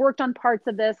 right? Or I've worked on parts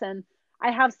of this and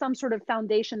I have some sort of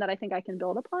foundation that I think I can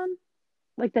build upon.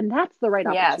 Like, then that's the right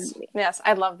opportunity. Yes,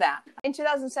 I love that. In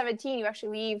 2017, you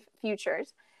actually leave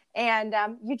Futures and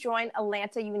you join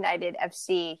Atlanta United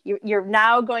FC. You're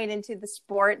now going into the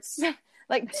sports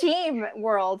like team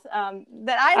world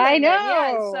that I know.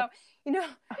 Yeah, so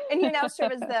and you now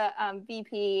serve as the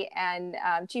VP and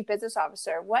Chief Business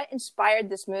Officer. What inspired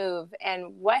this move,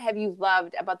 and what have you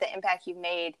loved about the impact you've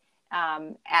made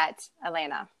at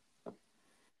Atlanta?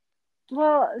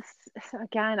 Well,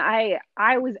 again,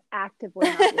 I was actively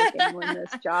not looking when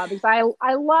this job, because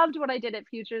I loved what I did at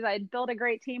Futures. I had built a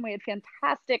great team. We had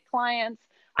fantastic clients.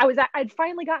 I'd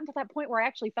finally gotten to that point where I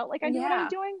actually felt like I knew what I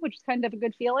was doing, which is kind of a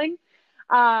good feeling.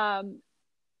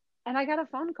 And I got a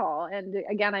phone call. And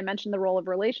again, I mentioned the role of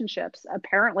relationships.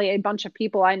 Apparently, a bunch of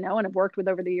people I know and have worked with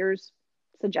over the years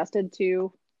suggested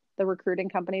to the recruiting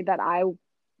company that I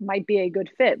might be a good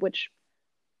fit, which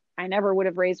I never would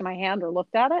have raised my hand or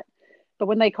looked at it. But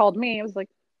when they called me, it was like,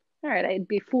 all right, I'd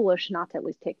be foolish not to at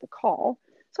least take the call.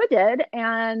 So I did.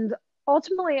 And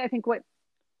ultimately, I think what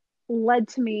led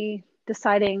to me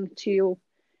deciding to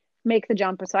make the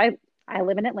jump. So I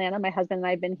live in Atlanta. My husband and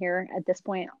I have been here at this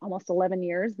point almost 11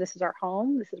 years. This is our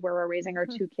home. This is where we're raising our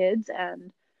two kids.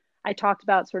 And I talked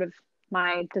about sort of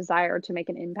my desire to make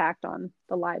an impact on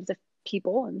the lives of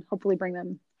people and hopefully bring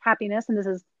them happiness. And this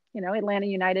is, Atlanta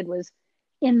United was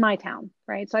in my town,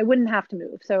 right? So I wouldn't have to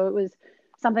move. So it was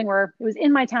something where it was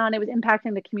in my town. It was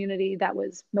impacting the community that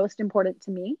was most important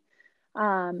to me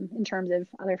in terms of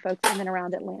other folks in and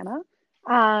around Atlanta.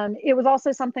 It was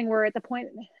also something where at the point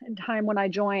in time when I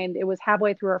joined, it was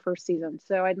halfway through our first season.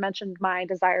 So I'd mentioned my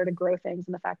desire to grow things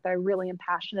and the fact that I really am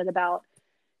passionate about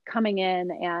coming in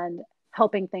and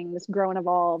helping things grow and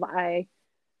evolve. I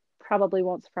probably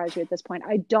won't surprise you at this point.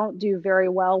 I don't do very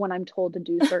well when I'm told to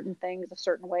do certain things a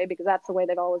certain way, because that's the way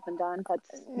they've always been done. That's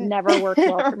never worked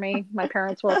well for me. My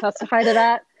parents will testify to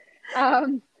that.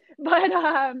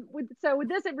 With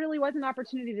this, it really was an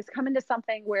opportunity to come into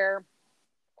something where,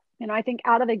 I think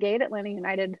out of the gate, Atlanta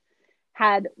United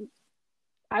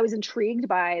I was intrigued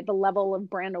by the level of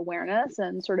brand awareness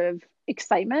and sort of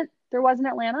excitement there was in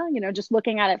Atlanta. Just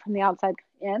looking at it from the outside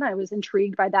in, I was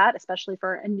intrigued by that, especially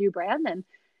for a new brand. And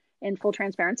in full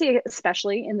transparency,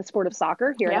 especially in the sport of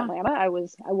soccer here in Atlanta, I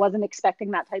wasn't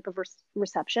expecting that type of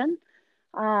reception.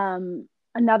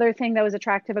 Another thing that was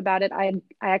attractive about it, I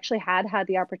actually had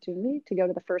the opportunity to go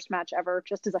to the first match ever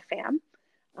just as a fan.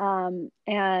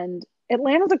 And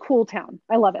Atlanta's a cool town.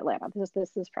 I love Atlanta.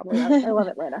 This is probably I love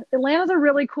Atlanta. Atlanta's a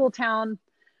really cool town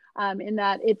in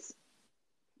that it's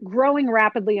growing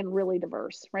rapidly and really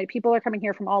diverse, right? People are coming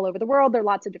here from all over the world. There are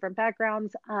lots of different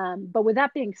backgrounds. But with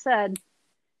that being said,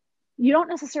 you don't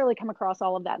necessarily come across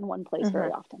all of that in one place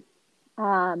very often.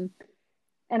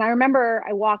 And I remember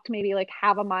I walked maybe like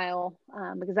half a mile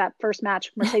because that first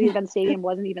match, Mercedes-Benz Stadium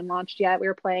wasn't even launched yet. We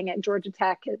were playing at Georgia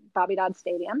Tech at Bobby Dodd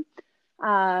Stadium.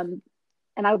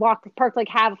 And I parked like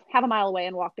half a mile away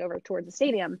and walked over towards the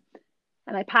stadium.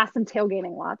 And I passed some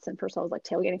tailgating lots. And first I was like,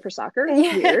 tailgating for soccer?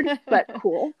 Weird, but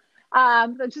cool.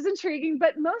 Which is intriguing.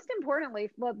 But most importantly,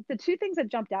 the two things that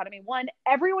jumped out at me, one,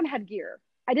 everyone had gear.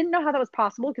 I didn't know how that was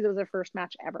possible because it was their first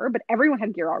match ever, but everyone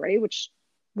had gear already, which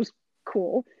was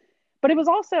cool. But it was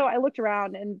also, I looked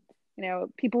around and,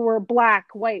 people were black,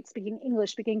 white, speaking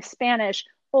English, speaking Spanish,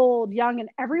 old, young, and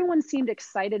everyone seemed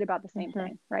excited about the same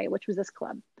thing, right? Which was this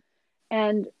club.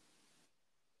 And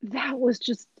that was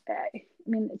just,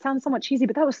 it sounds somewhat cheesy,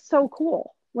 but that was so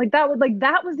cool. That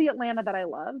was the Atlanta that I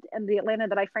loved, and the Atlanta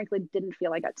that I frankly didn't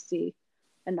feel I got to see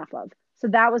enough of. So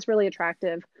that was really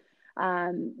attractive.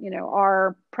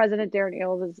 Our president, Darren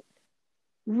Eales, is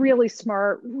really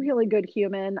smart, really good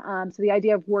human. So the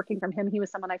idea of working from him, he was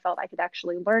someone I felt I could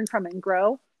actually learn from and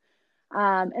grow.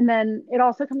 And then it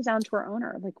also comes down to our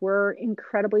owner. We're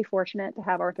incredibly fortunate to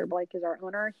have Arthur Blake as our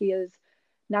owner. He is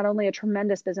not only a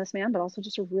tremendous businessman, but also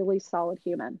just a really solid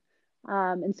human.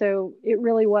 And so it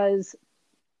really was,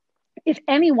 if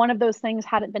any one of those things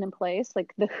hadn't been in place,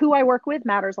 the who I work with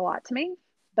matters a lot to me,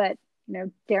 but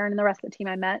Darren and the rest of the team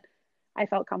I met, I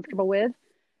felt comfortable with.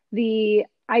 The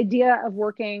idea of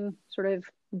working sort of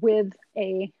with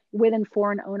and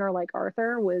for an owner like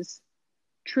Arthur was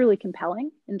truly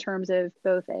compelling in terms of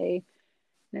both a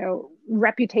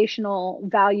reputational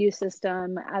value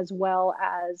system, as well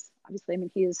as obviously, I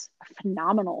mean, he is a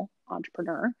phenomenal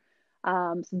entrepreneur.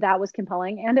 So that was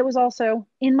compelling. And it was also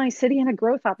in my city and a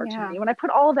growth opportunity. Yeah. When I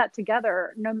put all of that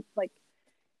together, like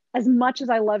as much as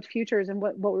I loved Futures and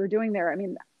what we were doing there, I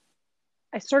mean,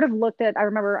 I sort of I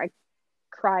remember I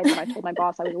cried when I told my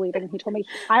boss I was leaving. He told me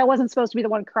I wasn't supposed to be the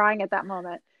one crying at that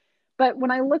moment. But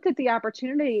when I looked at the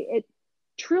opportunity, it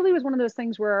truly was one of those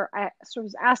things where I sort of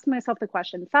was asking myself the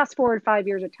question, fast forward 5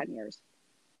 years or 10 years,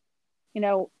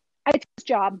 I took this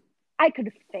job, I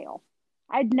could fail.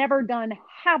 I'd never done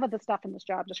half of the stuff in this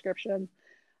job description.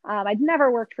 I'd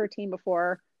never worked for a team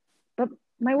before, but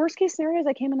my worst case scenario is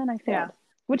I came in and I failed,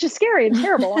 which is scary and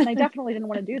terrible. And I definitely didn't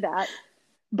want to do that.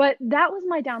 But that was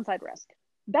my downside risk.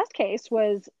 Best case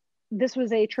was this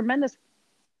was a tremendous,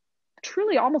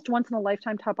 truly almost once in a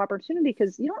lifetime top opportunity,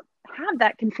 because you don't have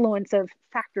that confluence of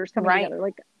factors coming together.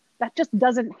 Like that just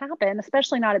doesn't happen,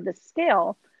 especially not at this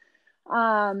scale.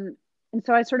 And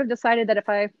so I sort of decided that if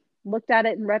I looked at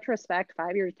it in retrospect,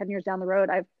 5 years, 10 years down the road,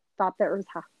 I thought there was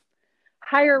a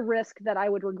higher risk that I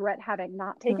would regret having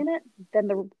not taken it than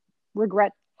the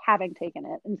regret having taken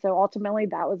it. And so ultimately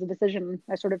that was a decision.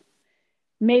 I sort of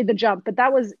made the jump, but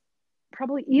that was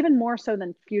probably even more so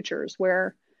than Futures,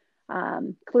 where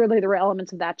clearly there were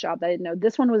elements of that job that I didn't know.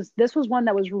 This was one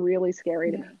that was really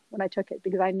scary to me when I took it,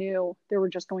 because I knew there were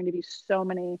just going to be so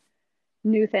many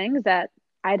new things that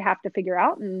I'd have to figure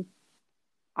out. And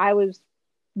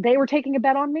they were taking a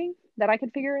bet on me that I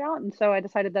could figure it out. And so I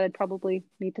decided that I'd probably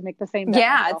need to make the same bet.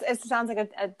 Yeah, it sounds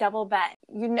like a double bet.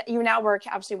 You now work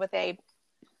obviously with a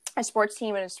sports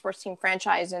team and a sports team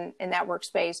franchise in that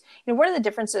workspace. What are the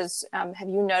differences have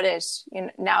you noticed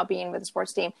now being with a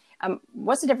sports team?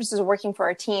 What's the differences of working for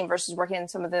a team versus working in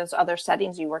some of those other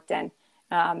settings you worked in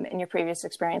your previous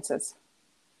experiences?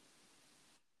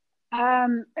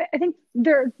 I think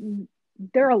there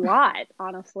are a lot,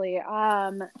 honestly.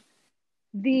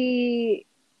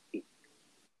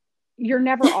 You're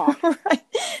never off,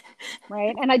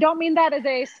 right? And I don't mean that as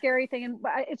a scary thing, and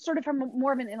it's sort of from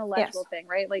more of an intellectual thing,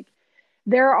 right? Like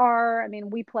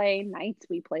we play nights,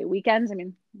 we play weekends. I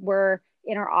mean, we're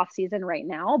in our off season right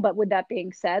now, but with that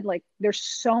being said, like there's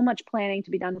so much planning to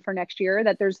be done for next year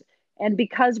and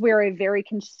because we're a very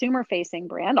consumer facing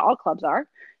brand, all clubs are,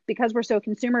 because we're so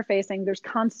consumer facing, there's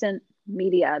constant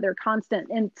media,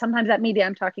 and sometimes that media,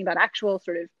 I'm talking about actual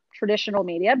sort of traditional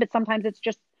media, but sometimes it's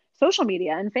just social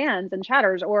media and fans and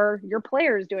chatters or your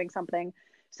players doing something.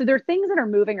 So there are things that are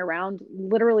moving around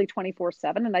literally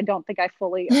 24/7. And I don't think I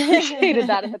fully appreciated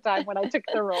that at the time when I took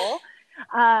the role.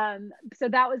 So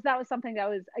that was something that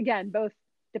was, again, both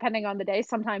depending on the day,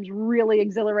 sometimes really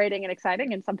exhilarating and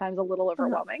exciting and sometimes a little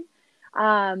overwhelming.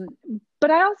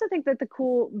 But I also think that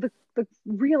the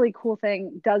really cool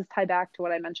thing does tie back to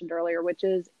what I mentioned earlier, which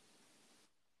is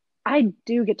I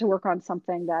do get to work on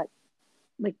something that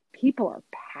like people are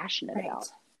passionate about,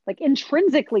 like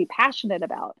intrinsically passionate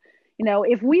about.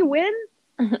 If we win,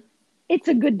 it's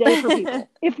a good day for people.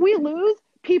 If we lose,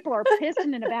 people are pissed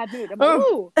and in a bad mood. I'm like,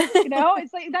 ooh,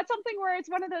 it's like, that's something where it's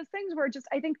one of those things where just,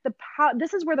 I think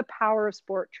this is where the power of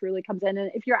sport truly comes in.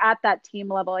 And if you're at that team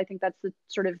level, I think that's the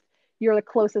sort of, you're the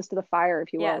closest to the fire,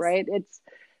 if you will, right? It's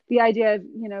the idea of,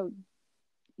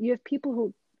 you have people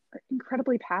who are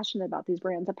incredibly passionate about these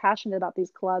brands, are passionate about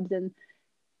these clubs. And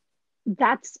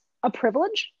that's a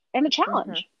privilege and a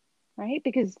challenge, right?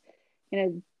 Because,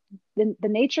 the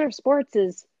nature of sports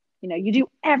is, you do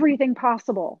everything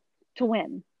possible to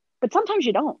win, but sometimes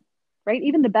you don't, right?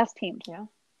 Even the best teams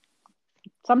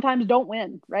sometimes don't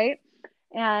win, right?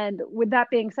 And with that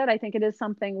being said, I think it is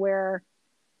something where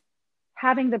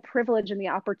having the privilege and the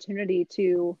opportunity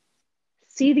to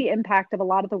see the impact of a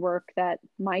lot of the work that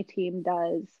my team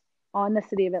does on the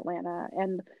city of Atlanta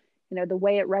and, the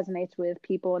way it resonates with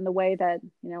people and the way that,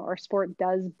 our sport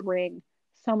does bring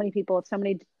so many people of so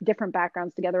many different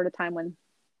backgrounds together at a time when,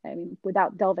 I mean,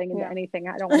 without delving into anything,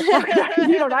 I don't want to talk about it.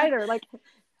 You don't either. Like,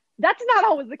 that's not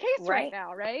always the case right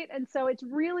now, right? And so it's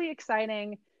really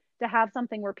exciting to have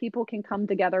something where people can come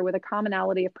together with a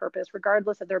commonality of purpose,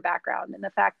 regardless of their background. And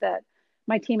the fact that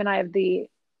my team and I have the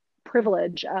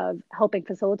privilege of helping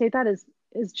facilitate that is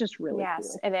just really cool.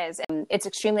 Yes, it is. And it's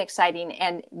extremely exciting.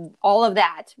 And all of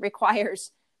that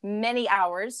requires many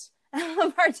hours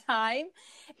of our time.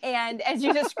 And as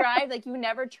you described, like you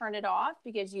never turn it off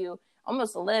because you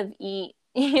almost live, eat,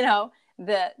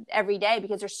 the every day,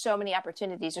 because there's so many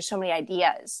opportunities, there's so many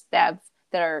ideas that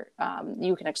are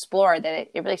you can explore that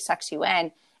it really sucks you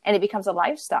in, and it becomes a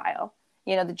lifestyle.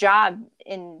 The job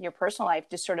in your personal life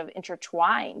just sort of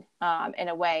intertwine in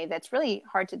a way that's really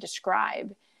hard to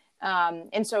describe.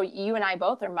 And so you and I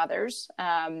both are mothers.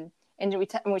 And And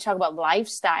when we talk about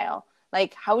lifestyle,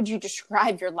 like, how would you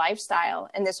describe your lifestyle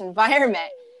in this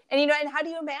environment? And, and how do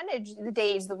you manage the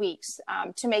days, the weeks,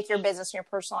 to make your business and your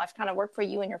personal life kind of work for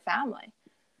you and your family?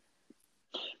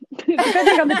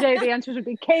 Depending on the day, the answers would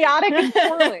be chaotic and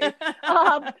poorly.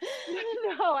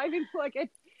 No, I mean, look,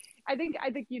 I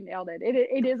think you nailed it.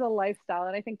 It is a lifestyle,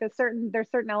 and I think there's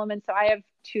certain elements. So I have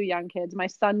 2 young kids. My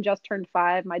son just turned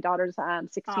 5. My daughter's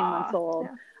 16 months old.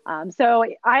 Yeah. So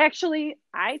I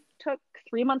took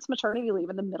 3 months maternity leave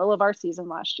in the middle of our season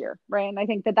last year, right? And I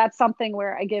think that's something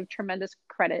where I give tremendous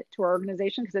credit to our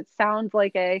organization, because it sounds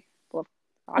like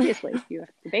obviously you have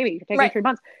the baby, you're taking right. 3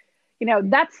 months.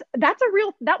 That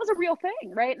was a real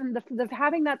thing, right? And the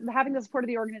having the support of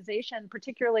the organization,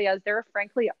 particularly as there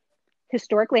frankly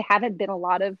historically haven't been a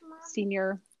lot of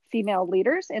senior female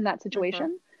leaders in that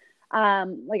situation.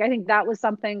 Mm-hmm. I think that was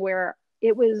something where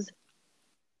it was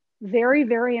very,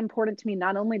 very important to me,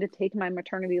 not only to take my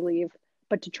maternity leave,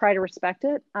 but to try to respect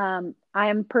it. I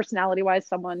am personality wise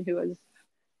someone who is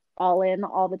all in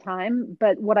all the time.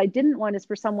 But what I didn't want is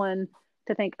for someone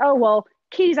to think, oh, well,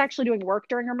 Katie's actually doing work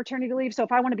during her maternity leave. So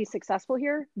if I want to be successful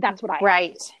here, that's what I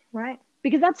Right. Have. Right.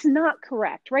 Because that's not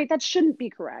correct, right? That shouldn't be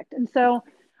correct. And so,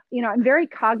 I'm very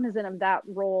cognizant of that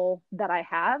role that I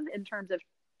have in terms of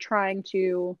trying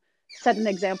to set an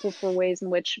example for ways in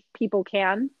which people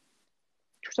can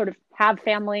sort of have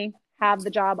family, have the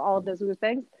job, all of those other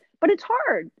things. But it's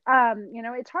hard.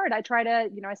 It's hard. I try to,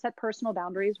 I set personal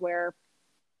boundaries where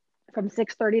from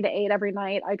 6:30 to 8 every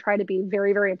night, I try to be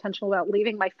very, very intentional about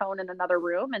leaving my phone in another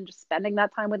room and just spending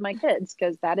that time with my kids,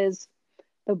 because that is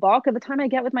the bulk of the time I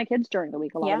get with my kids during the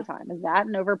week. A lot of the time is that,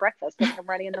 and over breakfast, getting them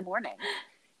ready in the morning.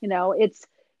 It's,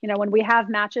 when we have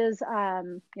matches,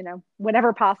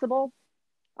 whenever possible,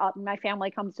 my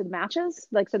family comes to the matches,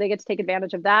 so they get to take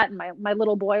advantage of that. And my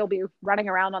little boy will be running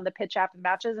around on the pitch after the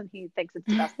matches, and he thinks it's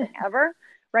the best thing ever.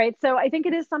 Right. So I think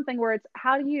it is something where it's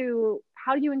how do you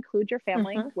include your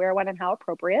family, mm-hmm. where, when, and how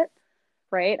appropriate,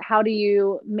 right? How do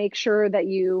you make sure that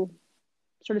you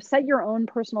sort of set your own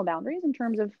personal boundaries in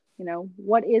terms of,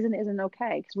 what is and isn't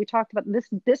okay? Because we talked about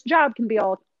this job can be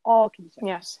all consuming.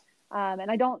 Yes.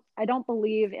 And I don't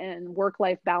believe in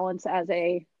work-life balance as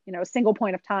a single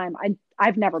point of time.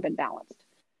 I've never been balanced,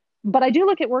 but I do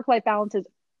look at work-life balance as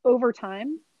over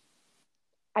time.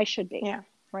 I should be. Yeah.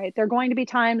 Right. There are going to be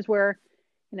times where,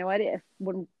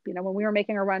 when we were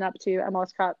making a run up to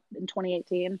MLS Cup in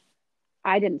 2018,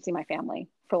 I didn't see my family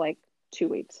for 2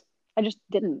 weeks. I just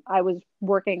didn't. I was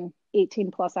working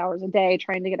 18 plus hours a day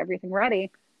trying to get everything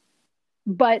ready.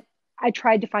 But I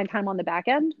tried to find time on the back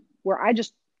end where I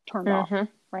just turned mm-hmm. off,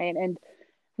 right? And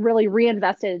really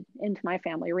reinvested into my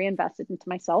family, reinvested into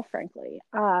myself, frankly.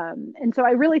 And so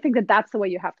I really think that that's the way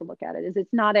you have to look at it, is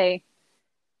it's not a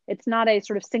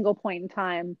sort of single point in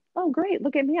time. Oh, great.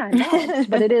 Look at me. I'm balanced.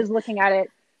 But it is looking at it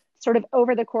sort of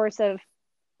over the course of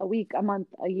a week, a month,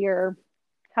 a year,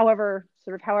 however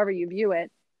you view it,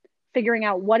 figuring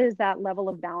out what is that level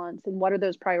of balance and what are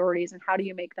those priorities and how do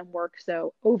you make them work.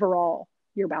 So overall,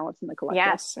 you're balanced in the collective.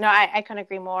 Yes. No, I couldn't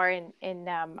agree more. And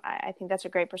I think that's a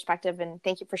great perspective. And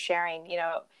thank you for sharing.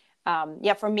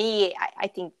 For me, I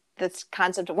think this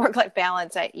concept of work-life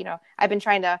balance, I've been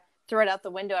trying to throw it out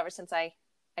the window ever since I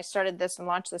started this and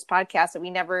launched this podcast, that we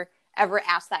never ever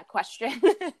asked that question.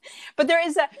 but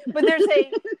there's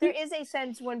a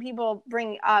sense when people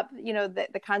bring up,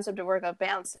 the concept of work-life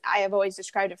balance, I have always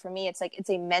described it for me. It's it's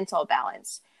a mental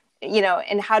balance,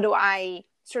 and how do I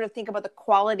sort of think about the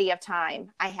quality of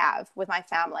time I have with my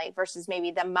family versus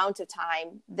maybe the amount of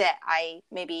time that I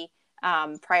maybe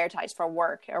prioritize for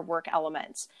work or work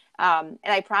elements. And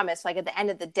I promise, at the end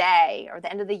of the day or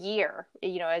the end of the year,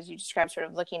 as you described, sort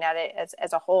of looking at it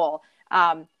as a whole,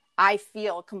 I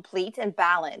feel complete and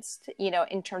balanced,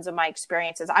 in terms of my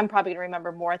experiences. I'm probably going to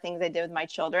remember more things I did with my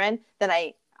children than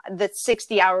the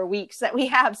 60-hour weeks that we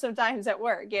have sometimes at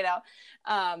work,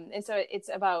 and so it's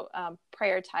about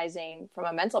prioritizing from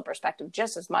a mental perspective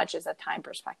just as much as a time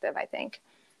perspective, I think.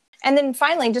 And then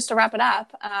finally, just to wrap it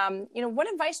up,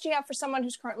 what advice do you have for someone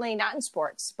who's currently not in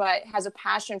sports but has a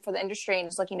passion for the industry and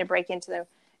is looking to break into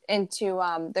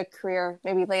the career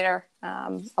maybe later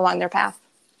along their path?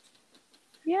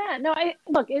 Yeah, no,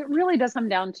 it really does come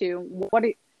down to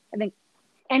I think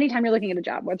anytime you're looking at a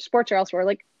job, whether sports or elsewhere,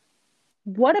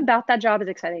 what about that job is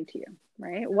exciting to you,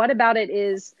 right? What about it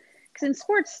is, because in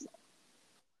sports,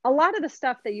 a lot of the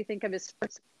stuff that you think of as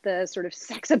sports, the sort of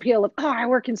sex appeal of, I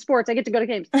work in sports, I get to go to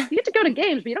games. You get to go to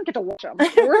games, but you don't get to watch them.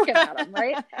 You're working at them,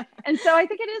 right? And so I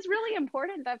think it is really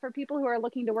important that for people who are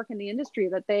looking to work in the industry,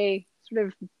 that they sort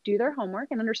of do their homework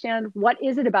and understand what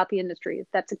is it about the industry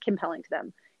that's compelling to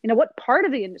them. what part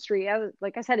of the industry.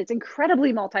 Like I said, it's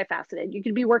incredibly multifaceted. You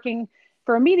could be working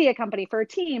for a media company, for a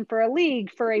team, for a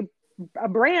league, for a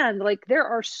brand. Like there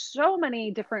are so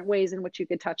many different ways in which you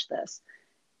could touch this.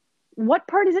 What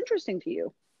part is interesting to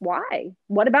you? Why?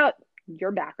 What about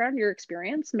your background, your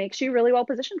experience makes you really well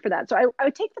positioned for that? So I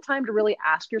would take the time to really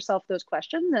ask yourself those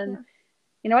questions. And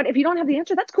you know what, if you don't have the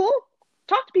answer, that's cool.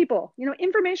 Talk to people.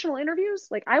 Informational interviews,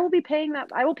 like I will be paying my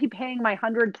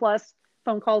 100+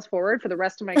 phone calls forward for the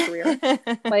rest of my career.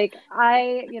 Like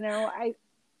I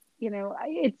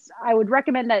would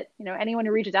recommend that, anyone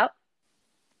who reaches out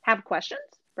have questions,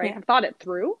 right? Yeah. Have thought it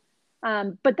through.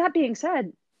 But that being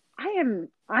said, I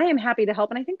am happy to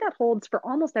help. And I think that holds for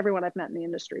almost everyone I've met in the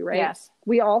industry, right? Yes.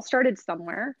 We all started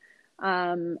somewhere.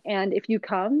 And if you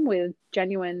come with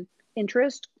genuine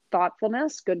interest,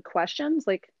 thoughtfulness, good questions,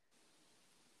 like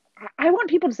I want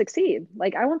people to succeed.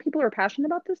 Like I want people who are passionate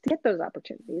about this to get those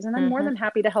opportunities. And I'm more than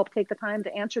happy to help take the time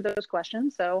to answer those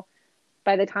questions. So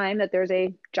by the time that there's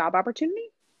a job opportunity,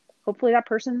 hopefully that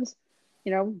person's,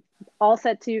 all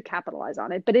set to capitalize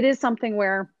on it. But it is something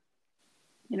where,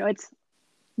 it's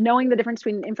knowing the difference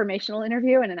between an informational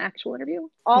interview and an actual interview.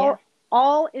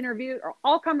 All interview or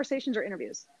all conversations are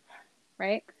interviews,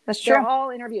 right? That's true. They're all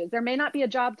interviews. There may not be a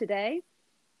job today,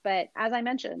 but as I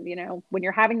mentioned, when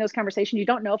you're having those conversations, you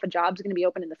don't know if a job's going to be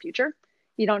open in the future.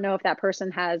 You don't know if that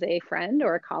person has a friend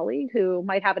or a colleague who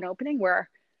might have an opening where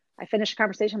I finish a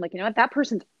conversation, I'm like, you know what, that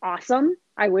person's awesome.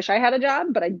 I wish I had a job,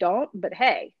 but I don't. But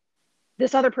hey,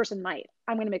 this other person might.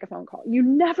 I'm going to make a phone call. You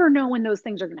never know when those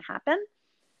things are going to happen.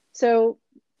 So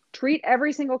treat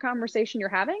every single conversation you're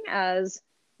having as,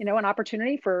 an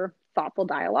opportunity for thoughtful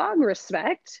dialogue,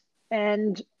 respect,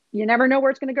 and you never know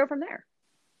where it's going to go from there.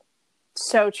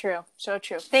 So true. So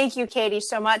true. Thank you, Katie,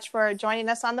 so much for joining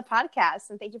us on the podcast.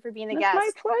 And thank you for being a guest. My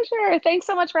pleasure. Thanks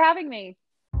so much for having me.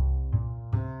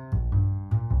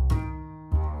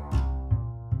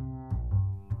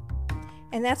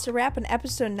 And that's a wrap on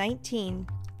episode 19.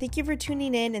 Thank you for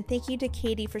tuning in, and thank you to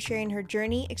Katie for sharing her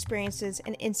journey, experiences,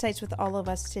 and insights with all of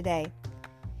us today.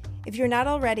 If you're not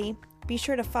already, be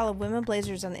sure to follow Women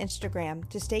Blazers on Instagram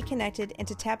to stay connected and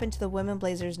to tap into the Women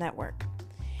Blazers network.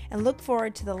 And look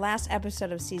forward to the last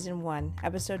episode of Season 1,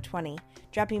 Episode 20,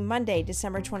 dropping Monday,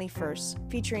 December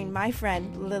 21st, featuring my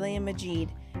friend Lillian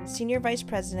Majid, Senior Vice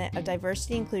President of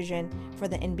Diversity Inclusion for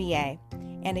the NBA,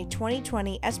 and a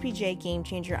 2020 SPJ Game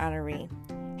Changer honoree.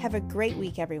 Have a great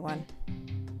week, everyone.